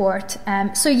report.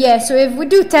 So if we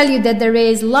do tell you that there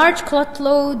is large clot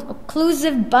load,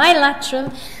 occlusive,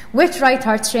 bilateral, with right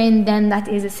heart strain, then that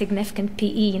is a significant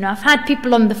PE. I've had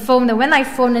people on the phone that when I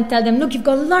phone and tell them, look, you've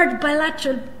got large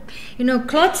bilateral,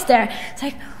 clots there. It's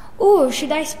like, oh,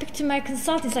 should I speak to my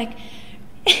consultant? It's like,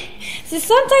 so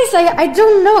sometimes I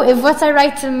don't know if what I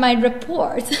write in my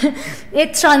report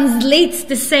it translates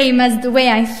the same as the way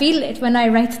I feel it when I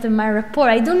write it in my report.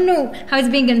 I don't know how it's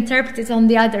being interpreted on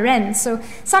the other end. So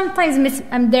sometimes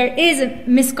there is a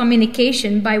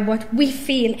miscommunication by what we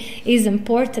feel is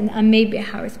important and maybe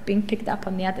how it's being picked up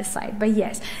on the other side. But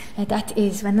yes, that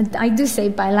is when I do say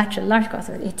bilateral large clot,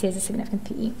 it is a significant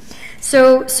PE.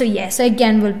 So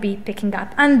again, we'll be picking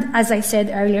up. And as I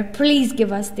said earlier, please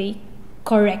give us the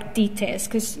correct details,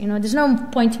 because there's no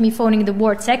point me phoning the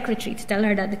ward secretary to tell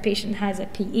her that the patient has a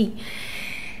PE.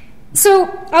 So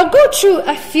I'll go through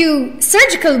a few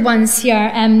surgical ones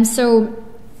here. So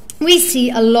we see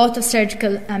a lot of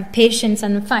surgical patients,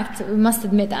 and in fact, we must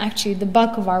admit that actually the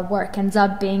bulk of our work ends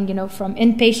up being, from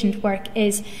inpatient work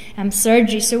is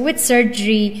surgery. So with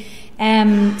surgery,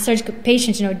 surgical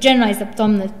patients, generalized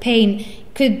abdominal pain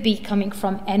could be coming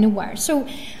from anywhere. So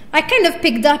I kind of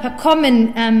picked up a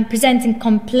common presenting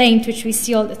complaint which we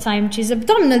see all the time, which is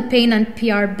abdominal pain and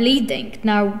PR bleeding.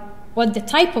 Now, what the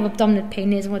type of abdominal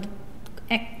pain is, what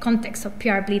the context of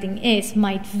PR bleeding is,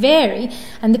 might vary,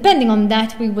 and depending on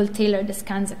that, we will tailor the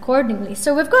scans accordingly.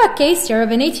 So we've got a case here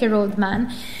of an 8-year-old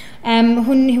man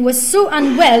who was so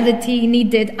unwell that he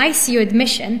needed ICU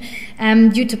admission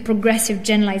due to progressive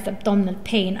generalized abdominal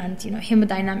pain, and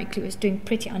hemodynamically was doing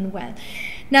pretty unwell.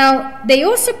 Now, they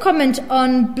also comment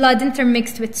on blood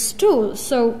intermixed with stool,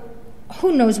 so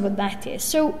who knows what that is?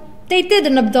 So they did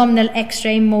an abdominal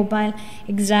x-ray mobile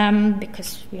exam,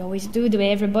 because we always do, the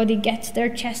way everybody gets their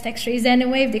chest x-rays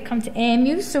anyway if they come to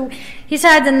AMU. So he's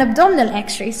had an abdominal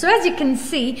x-ray. So as you can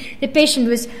see, the patient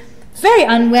was very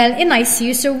unwell in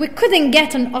ICU, so we couldn't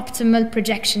get an optimal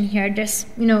projection here. There's,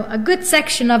 a good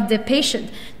section of the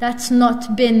patient that's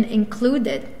not been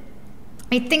included.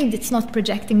 I think it's not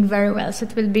projecting very well, so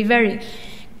it will be very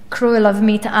cruel of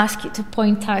me to ask you to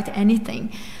point out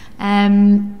anything.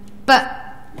 But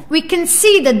we can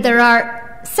see that there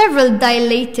are several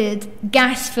dilated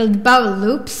gas-filled bowel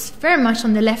loops, very much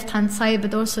on the left-hand side,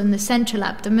 but also in the central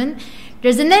abdomen.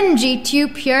 There's an NG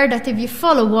tube here that, if you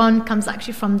follow on, comes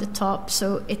actually from the top,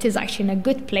 so it is actually in a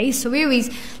good place. So we always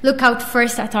look out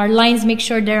first at our lines, make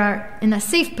sure they are in a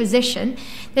safe position.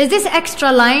 There's this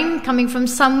extra line coming from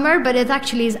somewhere, but it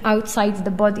actually is outside the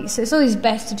body, so it's always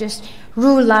best to just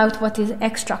rule out what is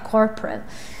extracorporeal.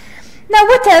 Now,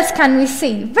 what else can we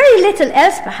see? Very little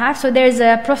else, perhaps. So there's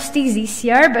a prosthesis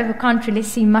here, but we can't really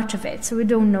see much of it, so we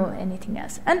don't know anything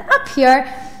else. And up here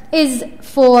is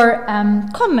for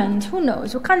comment. Who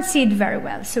knows? We can't see it very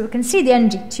well. So we can see the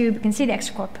NG tube, we can see the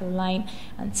extracorporeal line,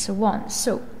 and so on.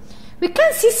 So we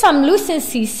can see some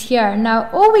lucencies here. Now,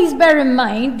 always bear in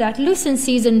mind that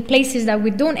lucencies in places that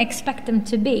we don't expect them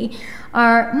to be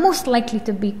are most likely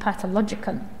to be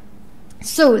pathological.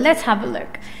 So let's have a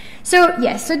look. So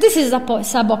yes, so this is a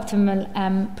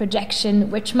suboptimal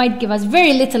projection, which might give us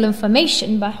very little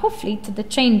information, but hopefully to the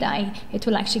trained eye, it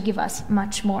will actually give us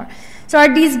much more. So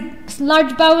are these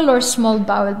large bowel or small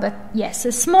bowel? But yes,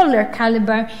 a smaller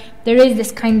caliber, there is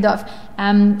this kind of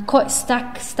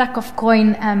stack of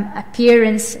coin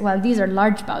appearance. Well, these are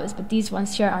large bowels, but these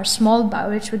ones here are small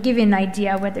bowel, which will give you an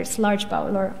idea whether it's large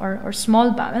bowel or small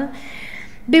bowel.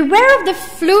 Beware of the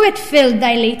fluid-filled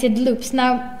dilated loops.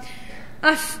 Now,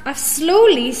 I've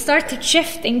slowly started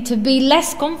shifting to be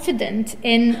less confident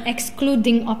in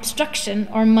excluding obstruction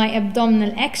or my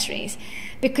abdominal x-rays,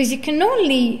 because you can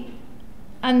only,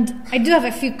 and I do have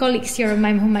a few colleagues here of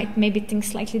mine who might maybe think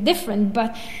slightly different,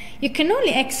 but you can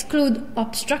only exclude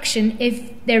obstruction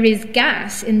if there is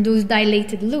gas in those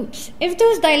dilated loops. If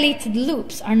those dilated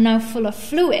loops are now full of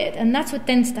fluid, and that's what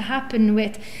tends to happen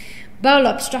with bowel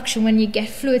obstruction when you get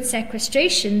fluid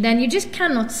sequestration, then you just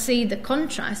cannot see the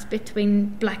contrast between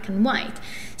black and white.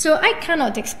 So I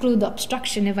cannot exclude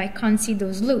obstruction if I can't see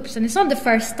those loops. And it's not the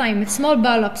first time. With small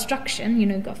bowel obstruction,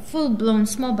 you've got full-blown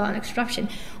small bowel obstruction,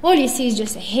 all you see is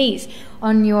just a haze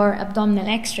on your abdominal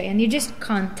x-ray, and you just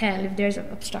can't tell if there's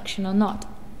obstruction or not.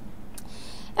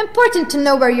 Important to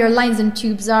know where your lines and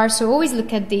tubes are, so always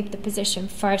look at the position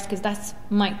first, because that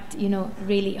might,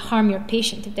 really harm your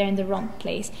patient if they're in the wrong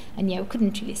place. And yeah, we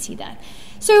couldn't really see that.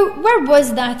 So where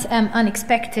was that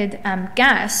unexpected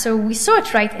gas? So we saw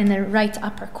it right in the right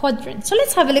upper quadrant. So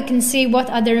let's have a look and see what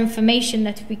other information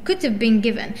that we could have been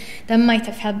given that might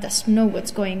have helped us know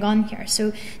what's going on here.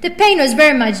 So the pain was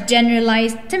very much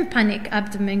generalized, tympanic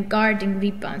abdomen, guarding,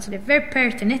 rebound, so they're very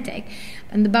peritonitic,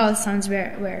 and the bowel sounds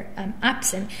were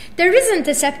absent. There isn't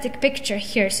a septic picture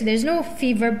here, so there's no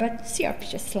fever, but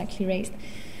CRP just slightly raised.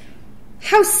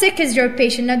 How sick is your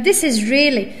patient? Now, this is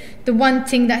really the one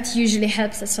thing that usually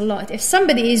helps us a lot. If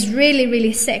somebody is really,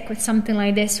 really sick with something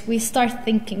like this, we start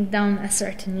thinking down a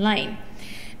certain line.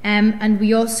 And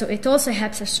it also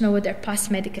helps us know what their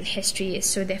past medical history is.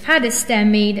 So they've had a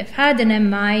STEMI, they've had an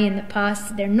MI in the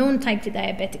past, they're known type 2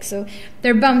 diabetic, so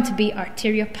they're bound to be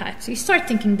arteriopath. So you start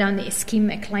thinking down the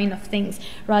ischemic line of things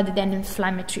rather than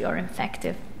inflammatory or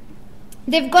infective.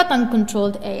 They've got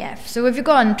uncontrolled AF. So if you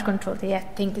got uncontrolled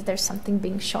AF, think there's something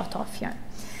being shot off here.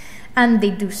 And they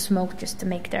do smoke just to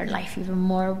make their life even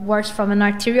more worse from an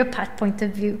arteriopath point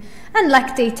of view. And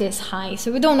lactate is high,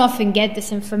 so we don't often get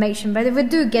this information. But if we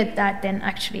do get that, then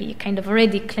actually you kind of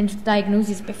already clinched the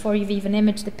diagnosis before you've even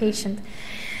imaged the patient.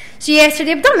 So yeah, so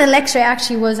the abdominal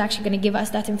x-ray was going to give us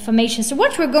that information. So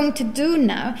what we're going to do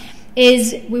now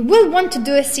is we will want to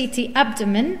do a CT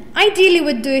abdomen. Ideally,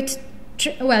 we'd do it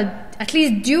at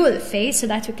least dual phase, so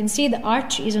that we can see the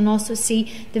arteries and also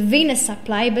see the venous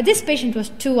supply. But this patient was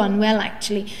too unwell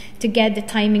actually to get the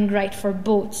timing right for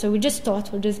both, so we just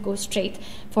thought we'll just go straight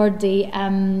for the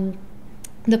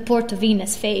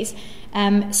portovenous phase.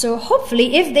 So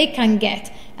hopefully, if they can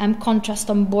get contrast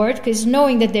on board, because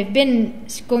knowing that they've been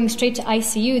going straight to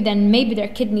ICU, then maybe their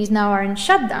kidneys now are in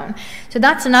shutdown. So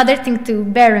that's another thing to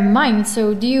bear in mind.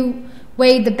 So do you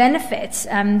weigh the benefits?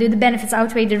 Do the benefits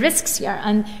outweigh the risks here?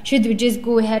 And should we just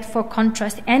go ahead for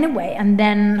contrast anyway? And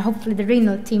then hopefully the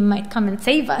renal team might come and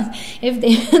save us if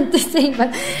they want to save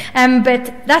us.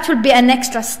 But that would be an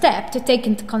extra step to take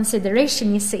into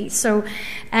consideration, you see. So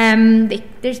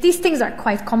these things are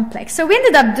quite complex. So we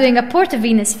ended up doing a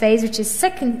portovenous phase, which is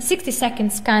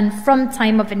 60-second scan from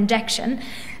time of injection.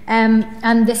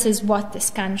 And this is what the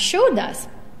scan showed us.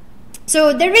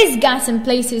 So there is gas in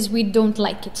places we don't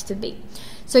like it to be.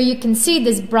 So you can see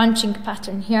this branching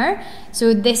pattern here.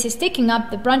 So this is taking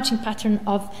up the branching pattern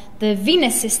of the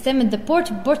venous system and the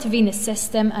portovenous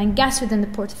system, and gas within the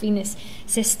portovenous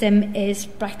system is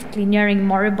practically nearing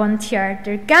moribund here.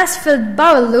 There are gas-filled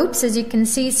bowel loops, as you can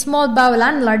see, small bowel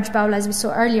and large bowel, as we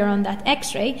saw earlier on that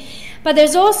X-ray. But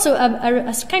there's also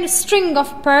a kind of string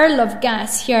of pearl of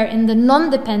gas here in the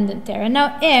non-dependent area.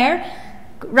 Now air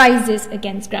rises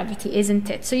against gravity, isn't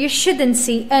it? So you shouldn't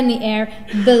see any air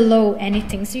below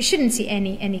anything. So you shouldn't see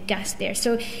any gas there.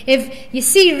 So if you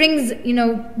see rings,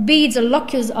 beads or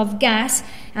locules of gas,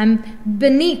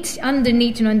 underneath, in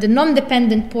the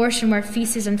non-dependent portion where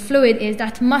feces and fluid is,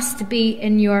 that must be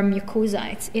in your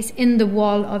mucosa. It's in the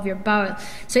wall of your bowel.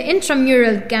 So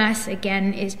intramural gas,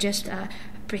 again, is just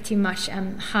pretty much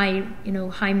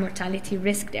high mortality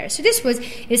risk there. So this was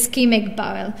ischemic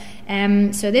bowel.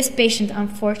 So this patient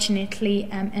unfortunately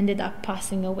ended up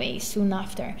passing away soon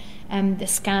after the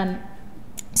scan.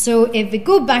 So if we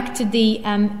go back to the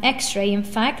X-ray, in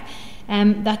fact,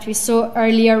 that we saw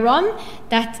earlier on,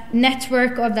 that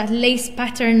network of that lace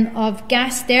pattern of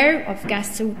gas there,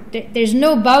 so there's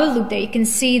no bowel loop there. You can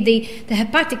see the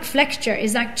hepatic flexure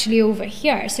is actually over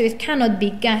here, so it cannot be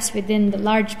gas within the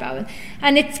large bowel.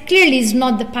 And it clearly is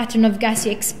not the pattern of gas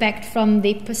you expect from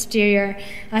the posterior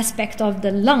aspect of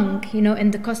the lung,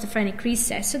 in the costophrenic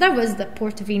recess. So that was the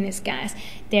portovenous gas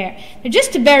there. Now,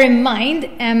 just to bear in mind,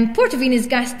 portovenous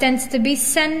gas tends to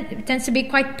be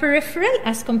quite peripheral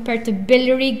as compared to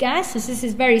biliary gas. So this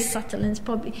is very subtle and it's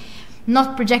probably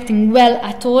not projecting well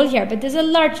at all here, but there's a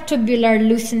large tubular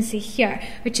lucency here,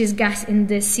 which is gas in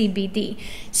the CBD.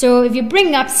 So if you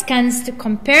bring up scans to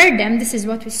compare them, this is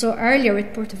what we saw earlier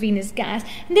with portovenous gas,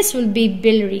 and this will be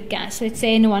biliary gas. So let's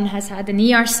say anyone has had an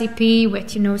ERCP with,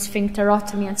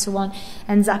 sphincterotomy and so on,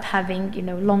 ends up having,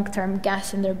 long-term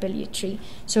gas in their biliary.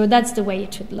 So that's the way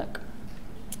it should look.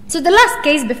 So the last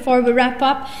case before we wrap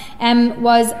up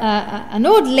was an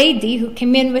old lady who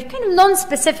came in with kind of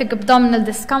non-specific abdominal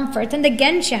discomfort, and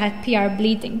again she had PR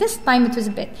bleeding. This time it was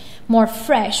a bit more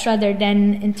fresh rather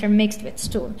than intermixed with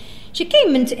stool. She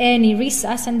came into A&E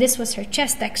resus, and this was her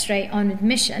chest X-ray on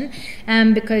admission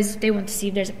because they want to see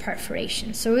if there's a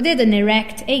perforation. So we did an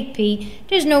erect AP.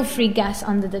 There's no free gas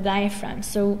under the diaphragm,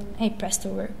 so hey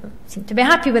presto, we seem to be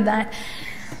happy with that.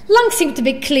 Lungs seem to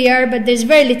be clear, but there's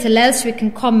very little else we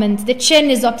can comment. The chin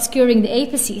is obscuring the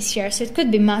apices here, so it could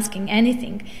be masking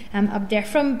anything up there.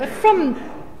 But from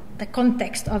the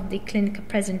context of the clinical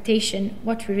presentation,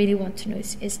 what we really want to know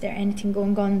is there anything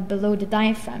going on below the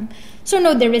diaphragm? So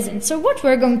no, there isn't. So what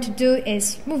we're going to do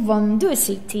is move on, do a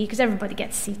CT, because everybody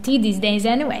gets CT these days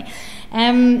anyway.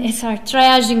 It's our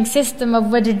triaging system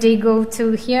of whether they go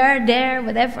to here, there,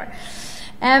 whatever.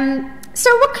 So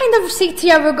what kind of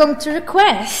CT are we going to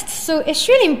request? So it's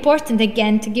really important,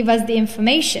 again, to give us the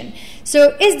information.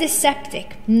 So is this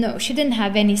septic? No, she didn't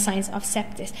have any signs of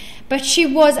sepsis, but she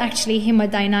was actually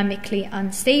hemodynamically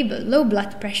unstable, low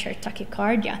blood pressure,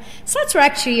 tachycardia. Sats were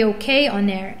actually okay on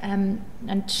her,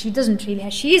 and she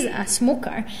is a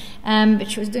smoker, but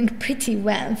she was doing pretty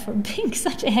well for being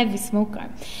such a heavy smoker.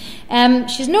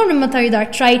 She's no rheumatoid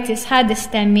arthritis, had a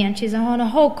STEMI, and she's on a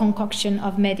whole concoction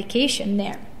of medication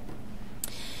there.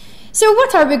 So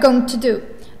what are we going to do?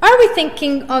 Are we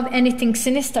thinking of anything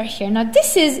sinister here? Now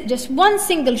this is just one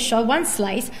single shot, one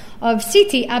slice of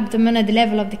CT abdomen at the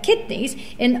level of the kidneys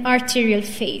in arterial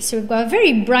phase. So we've got a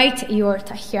very bright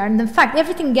aorta here, and in fact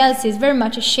everything else is very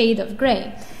much a shade of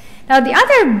grey. Now the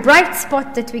other bright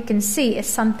spot that we can see is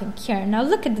something here. Now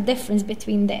look at the difference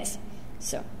between this.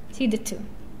 So see the two.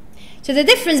 So the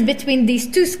difference between these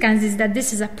two scans is that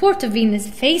this is a portovenous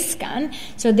phase scan,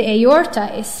 so the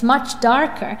aorta is much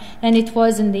darker than it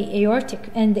was in the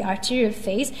aortic and the arterial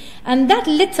phase, and that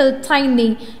little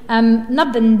tiny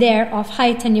nubbin there of high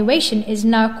attenuation is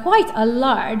now quite a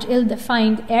large,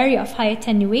 ill-defined area of high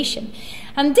attenuation.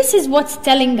 And this is what's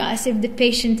telling us if the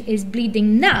patient is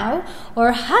bleeding now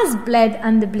or has bled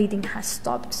and the bleeding has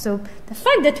stopped. So the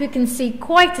fact that we can see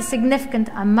quite a significant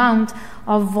amount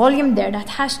of volume there that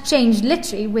has changed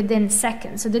literally within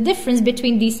seconds. So the difference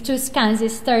between these two scans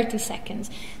is 30 seconds.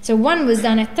 So one was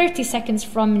done at 30 seconds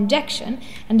from injection,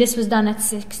 and this was done at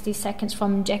 60 seconds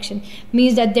from injection.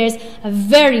 Means that there's a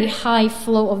very high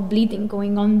flow of bleeding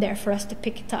going on there for us to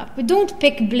pick it up. We don't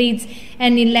pick bleeds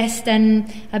any less than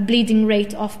a bleeding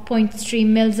rate of 0.3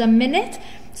 mils a minute.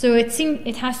 So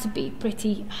it has to be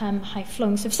pretty high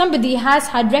flowing. So if somebody has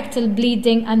had rectal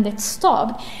bleeding and it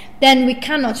stopped, then we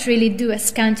cannot really do a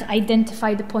scan to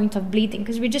identify the point of bleeding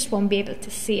because we just won't be able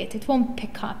to see it. It won't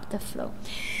pick up the flow.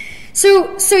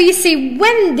 So you see,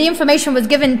 when the information was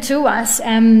given to us,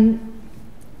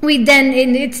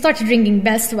 it started ringing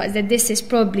bells to us that this is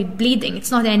probably bleeding. It's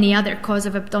not any other cause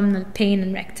of abdominal pain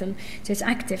and rectal, so it's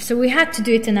active. So we had to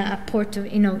do it in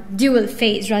a dual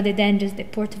phase rather than just the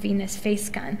portovenous phase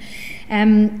scan.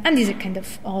 And these are kind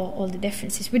of all the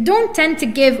differences. We don't tend to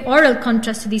give oral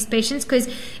contrast to these patients because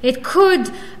it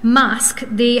could mask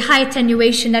the high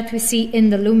attenuation that we see in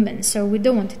the lumen. So we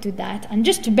don't want to do that. And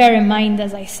just to bear in mind,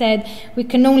 as I said, we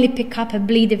can only pick up a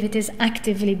bleed if it is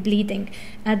actively bleeding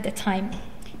at the time.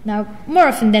 Now, more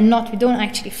often than not, we don't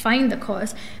actually find the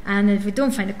cause, and if we don't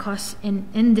find the cause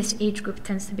in this age group, it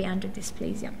tends to be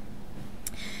androdysplasia.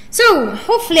 So,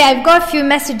 hopefully I've got a few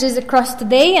messages across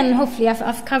today, and hopefully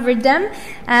I've covered them.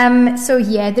 So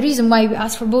yeah, the reason why we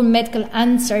ask for both medical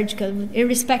and surgical,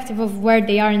 irrespective of where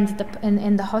they are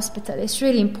in the hospital, it's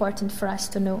really important for us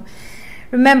to know.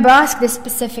 Remember, ask this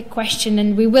specific question,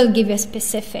 and we will give you a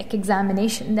specific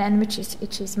examination then, which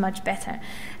is much better.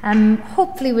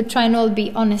 Hopefully we'll try and all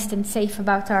be honest and safe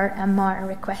about our MR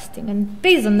requesting, and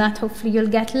based on that, hopefully you'll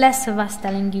get less of us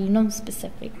telling you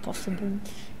non-specific possible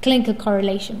clinical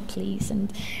correlation, please,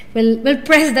 and we'll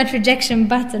press that rejection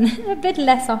button a bit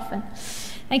less often.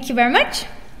 Thank you very much.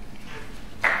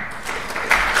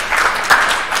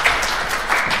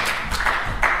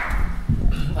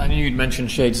 I knew you'd mention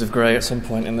shades of grey at some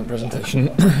point in the presentation.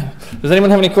 Does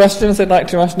anyone have any questions they'd like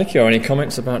to ask Nikki, or any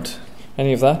comments about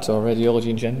any of that, or radiology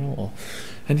in general, or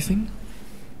anything?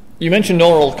 You mentioned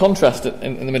oral contrast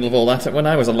in the middle of all that. When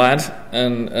I was a lad,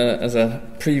 and as a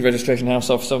pre-registration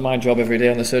house officer, my job every day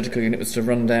on the surgical unit was to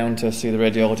run down to see the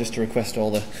radiologist to request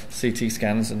all the CT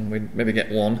scans, and we'd maybe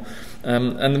get one.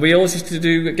 And we always used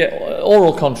to get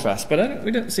oral contrast, but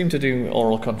we don't seem to do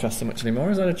oral contrast so much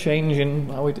anymore. Is that a change in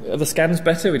how are the scans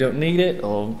better? We don't need it,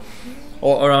 or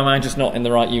am I just not in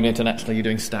the right unit and actually you're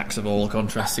doing stacks of oral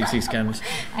contrast CT scans?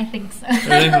 I think so.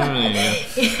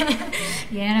 Really?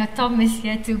 Yeah, no, Tom is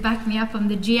here to back me up on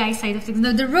the GI side of things.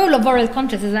 No, the role of oral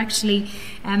contrast is actually,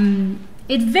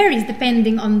 it varies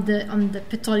depending on the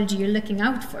pathology you're looking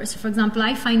out for. So, for example,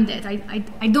 I find that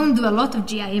I don't do a lot of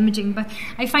GI imaging, but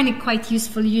I find it quite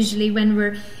useful usually when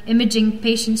we're imaging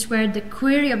patients where the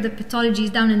query of the pathology is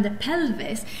down in the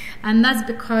pelvis, and that's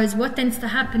because what tends to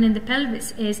happen in the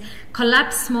pelvis is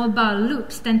collapsed small bowel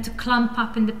loops tend to clump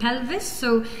up in the pelvis,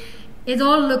 so it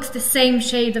all looks the same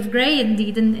shade of grey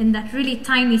indeed in that really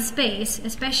tiny space,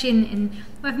 especially in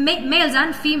males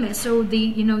and females. So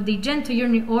the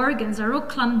genitourinary organs are all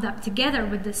clumped up together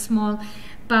with the small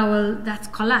bowel that's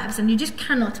collapsed, and you just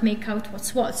cannot make out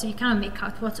what's what. So you cannot make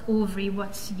out what's ovary,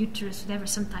 what's uterus, whatever.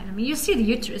 Sometimes, I mean, you see the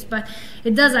uterus, but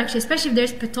it does actually, especially if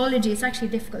there's pathology, it's actually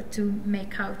difficult to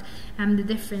make out the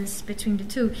difference between the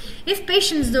two. If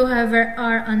patients, though, however,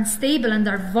 are unstable and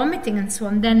are vomiting and so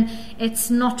on, then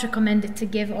it's not recommended to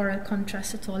give oral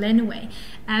contrast at all anyway.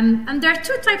 And there are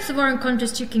two types of oral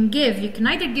contrast you can give. You can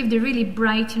either give the really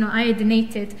bright,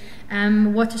 iodinated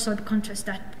water salt contrast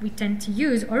that we tend to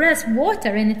use, or else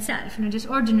water in itself, just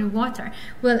ordinary water,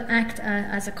 will act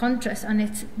as a contrast, and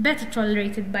it's better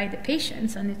tolerated by the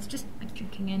patients, and it's just like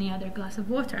drinking any other glass of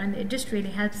water, and it just really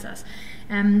helps us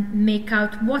make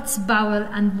out what's bowel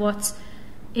and what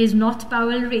is not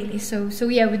bowel, really. So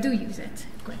yeah, we do use it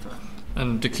quite a lot.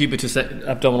 And decubitus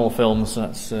abdominal films,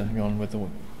 that's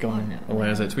gone away,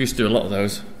 is it? We used to do a lot of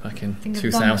those back in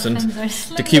 2000.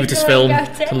 Decubitus film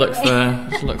to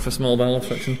look for small bowel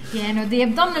obstruction. Yeah, no, the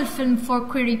abdominal film for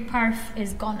query perf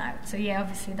is gone out. So yeah,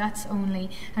 obviously that's only,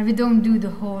 and we don't do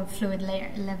the whole fluid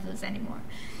layer levels anymore.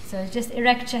 So it's just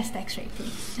erect chest X-ray,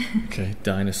 please. Okay,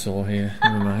 dinosaur here.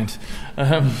 Never mind.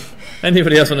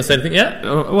 Anybody else want to say anything? Yeah.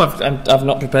 Oh, I've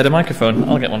not prepared a microphone.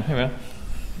 I'll get one. Here we are.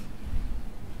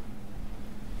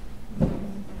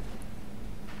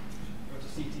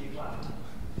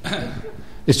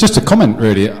 It's just a comment,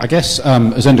 really. I guess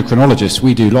as endocrinologists,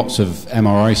 we do lots of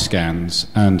MRI scans,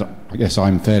 and I guess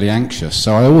I'm fairly anxious.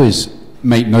 So I always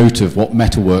make note of what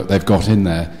metalwork they've got in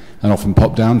there, and often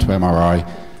pop down to MRI.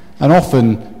 And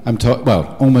often I'm told,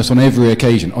 almost on every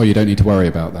occasion, you don't need to worry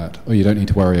about that, or you don't need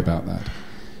to worry about that.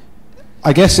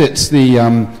 I guess it's the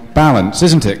balance,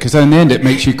 isn't it? Because in the end it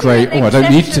makes you create, I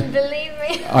don't need to... Believe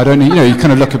me. I don't need, you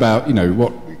kind of look about,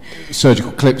 what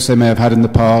surgical clips they may have had in the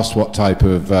past, what type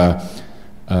of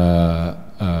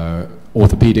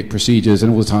orthopedic procedures,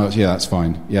 and all the time, that's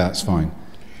fine.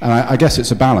 And I guess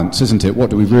it's a balance, isn't it? What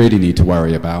do we really need to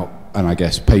worry about? And I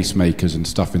guess pacemakers and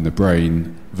stuff in the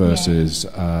brain versus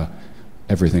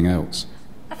everything else.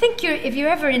 I think if you're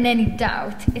ever in any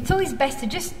doubt, it's always best to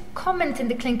just comment in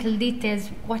the clinical details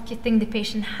what you think the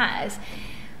patient has.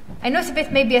 I know it's a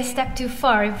bit maybe a step too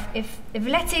far. If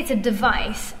let's say it's a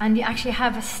device and you actually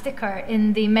have a sticker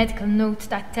in the medical note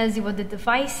that tells you what the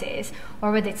device is,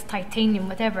 or whether it's titanium,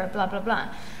 whatever, blah, blah, blah,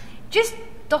 just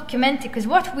document it, because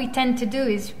what we tend to do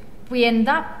is we end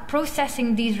up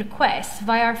processing these requests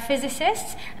via our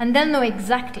physicists, and they'll know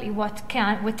exactly what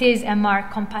is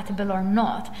MR compatible or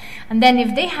not. And then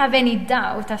if they have any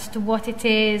doubt as to what it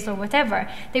is or whatever,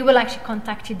 they will actually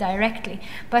contact you directly.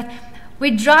 But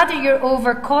we'd rather you're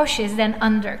overcautious than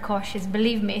undercautious.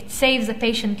 Believe me, it saves a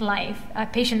patient's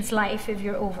life if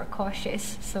you're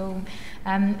overcautious. So,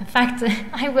 in fact,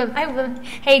 I will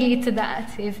hail you to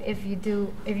that if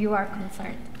you are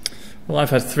concerned. Well,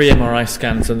 I've had 3 MRI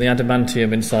scans, and the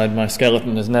adamantium inside my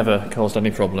skeleton has never caused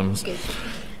any problems. Good.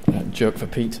 Joke for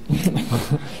Pete.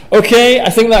 Okay, I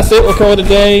think that's it. We'll call it a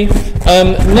day.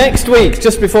 Next week,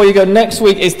 just before you go, next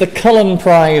week is the Cullen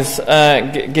Prize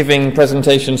giving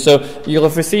presentation. So you'll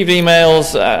have received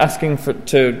emails asking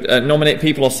to nominate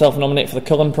people or self-nominate for the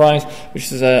Cullen Prize,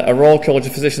 which is a Royal College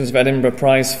of Physicians of Edinburgh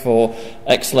Prize for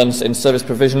excellence in service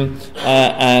provision.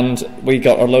 And we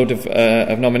got a load of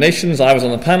nominations. I was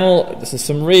on the panel. This is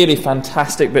some really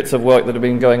fantastic bits of work that have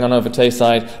been going on over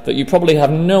Tayside that you probably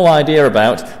have no idea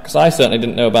about, because I certainly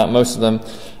didn't know about most of them.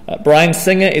 Brian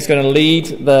Singer is going to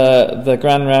lead the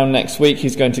grand round next week.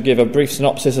 He's going to give a brief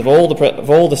synopsis of all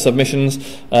the submissions.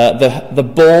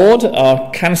 The board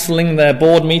are cancelling their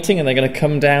board meeting, and they're going to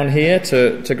come down here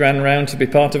to grand round to be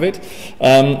part of it.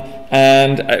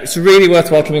 And it's really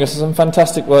worth welcoming us. There's some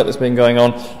fantastic work that's been going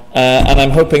on, and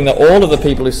I'm hoping that all of the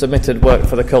people who submitted work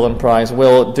for the Cullen Prize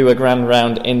will do a grand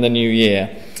round in the new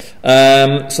year.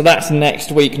 So that's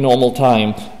next week, normal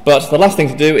time. But the last thing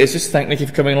to do is just thank Nikki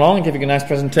for coming along and giving a nice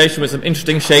presentation with some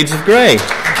interesting shades of grey.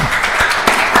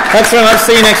 Thanks very much.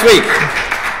 See you next week.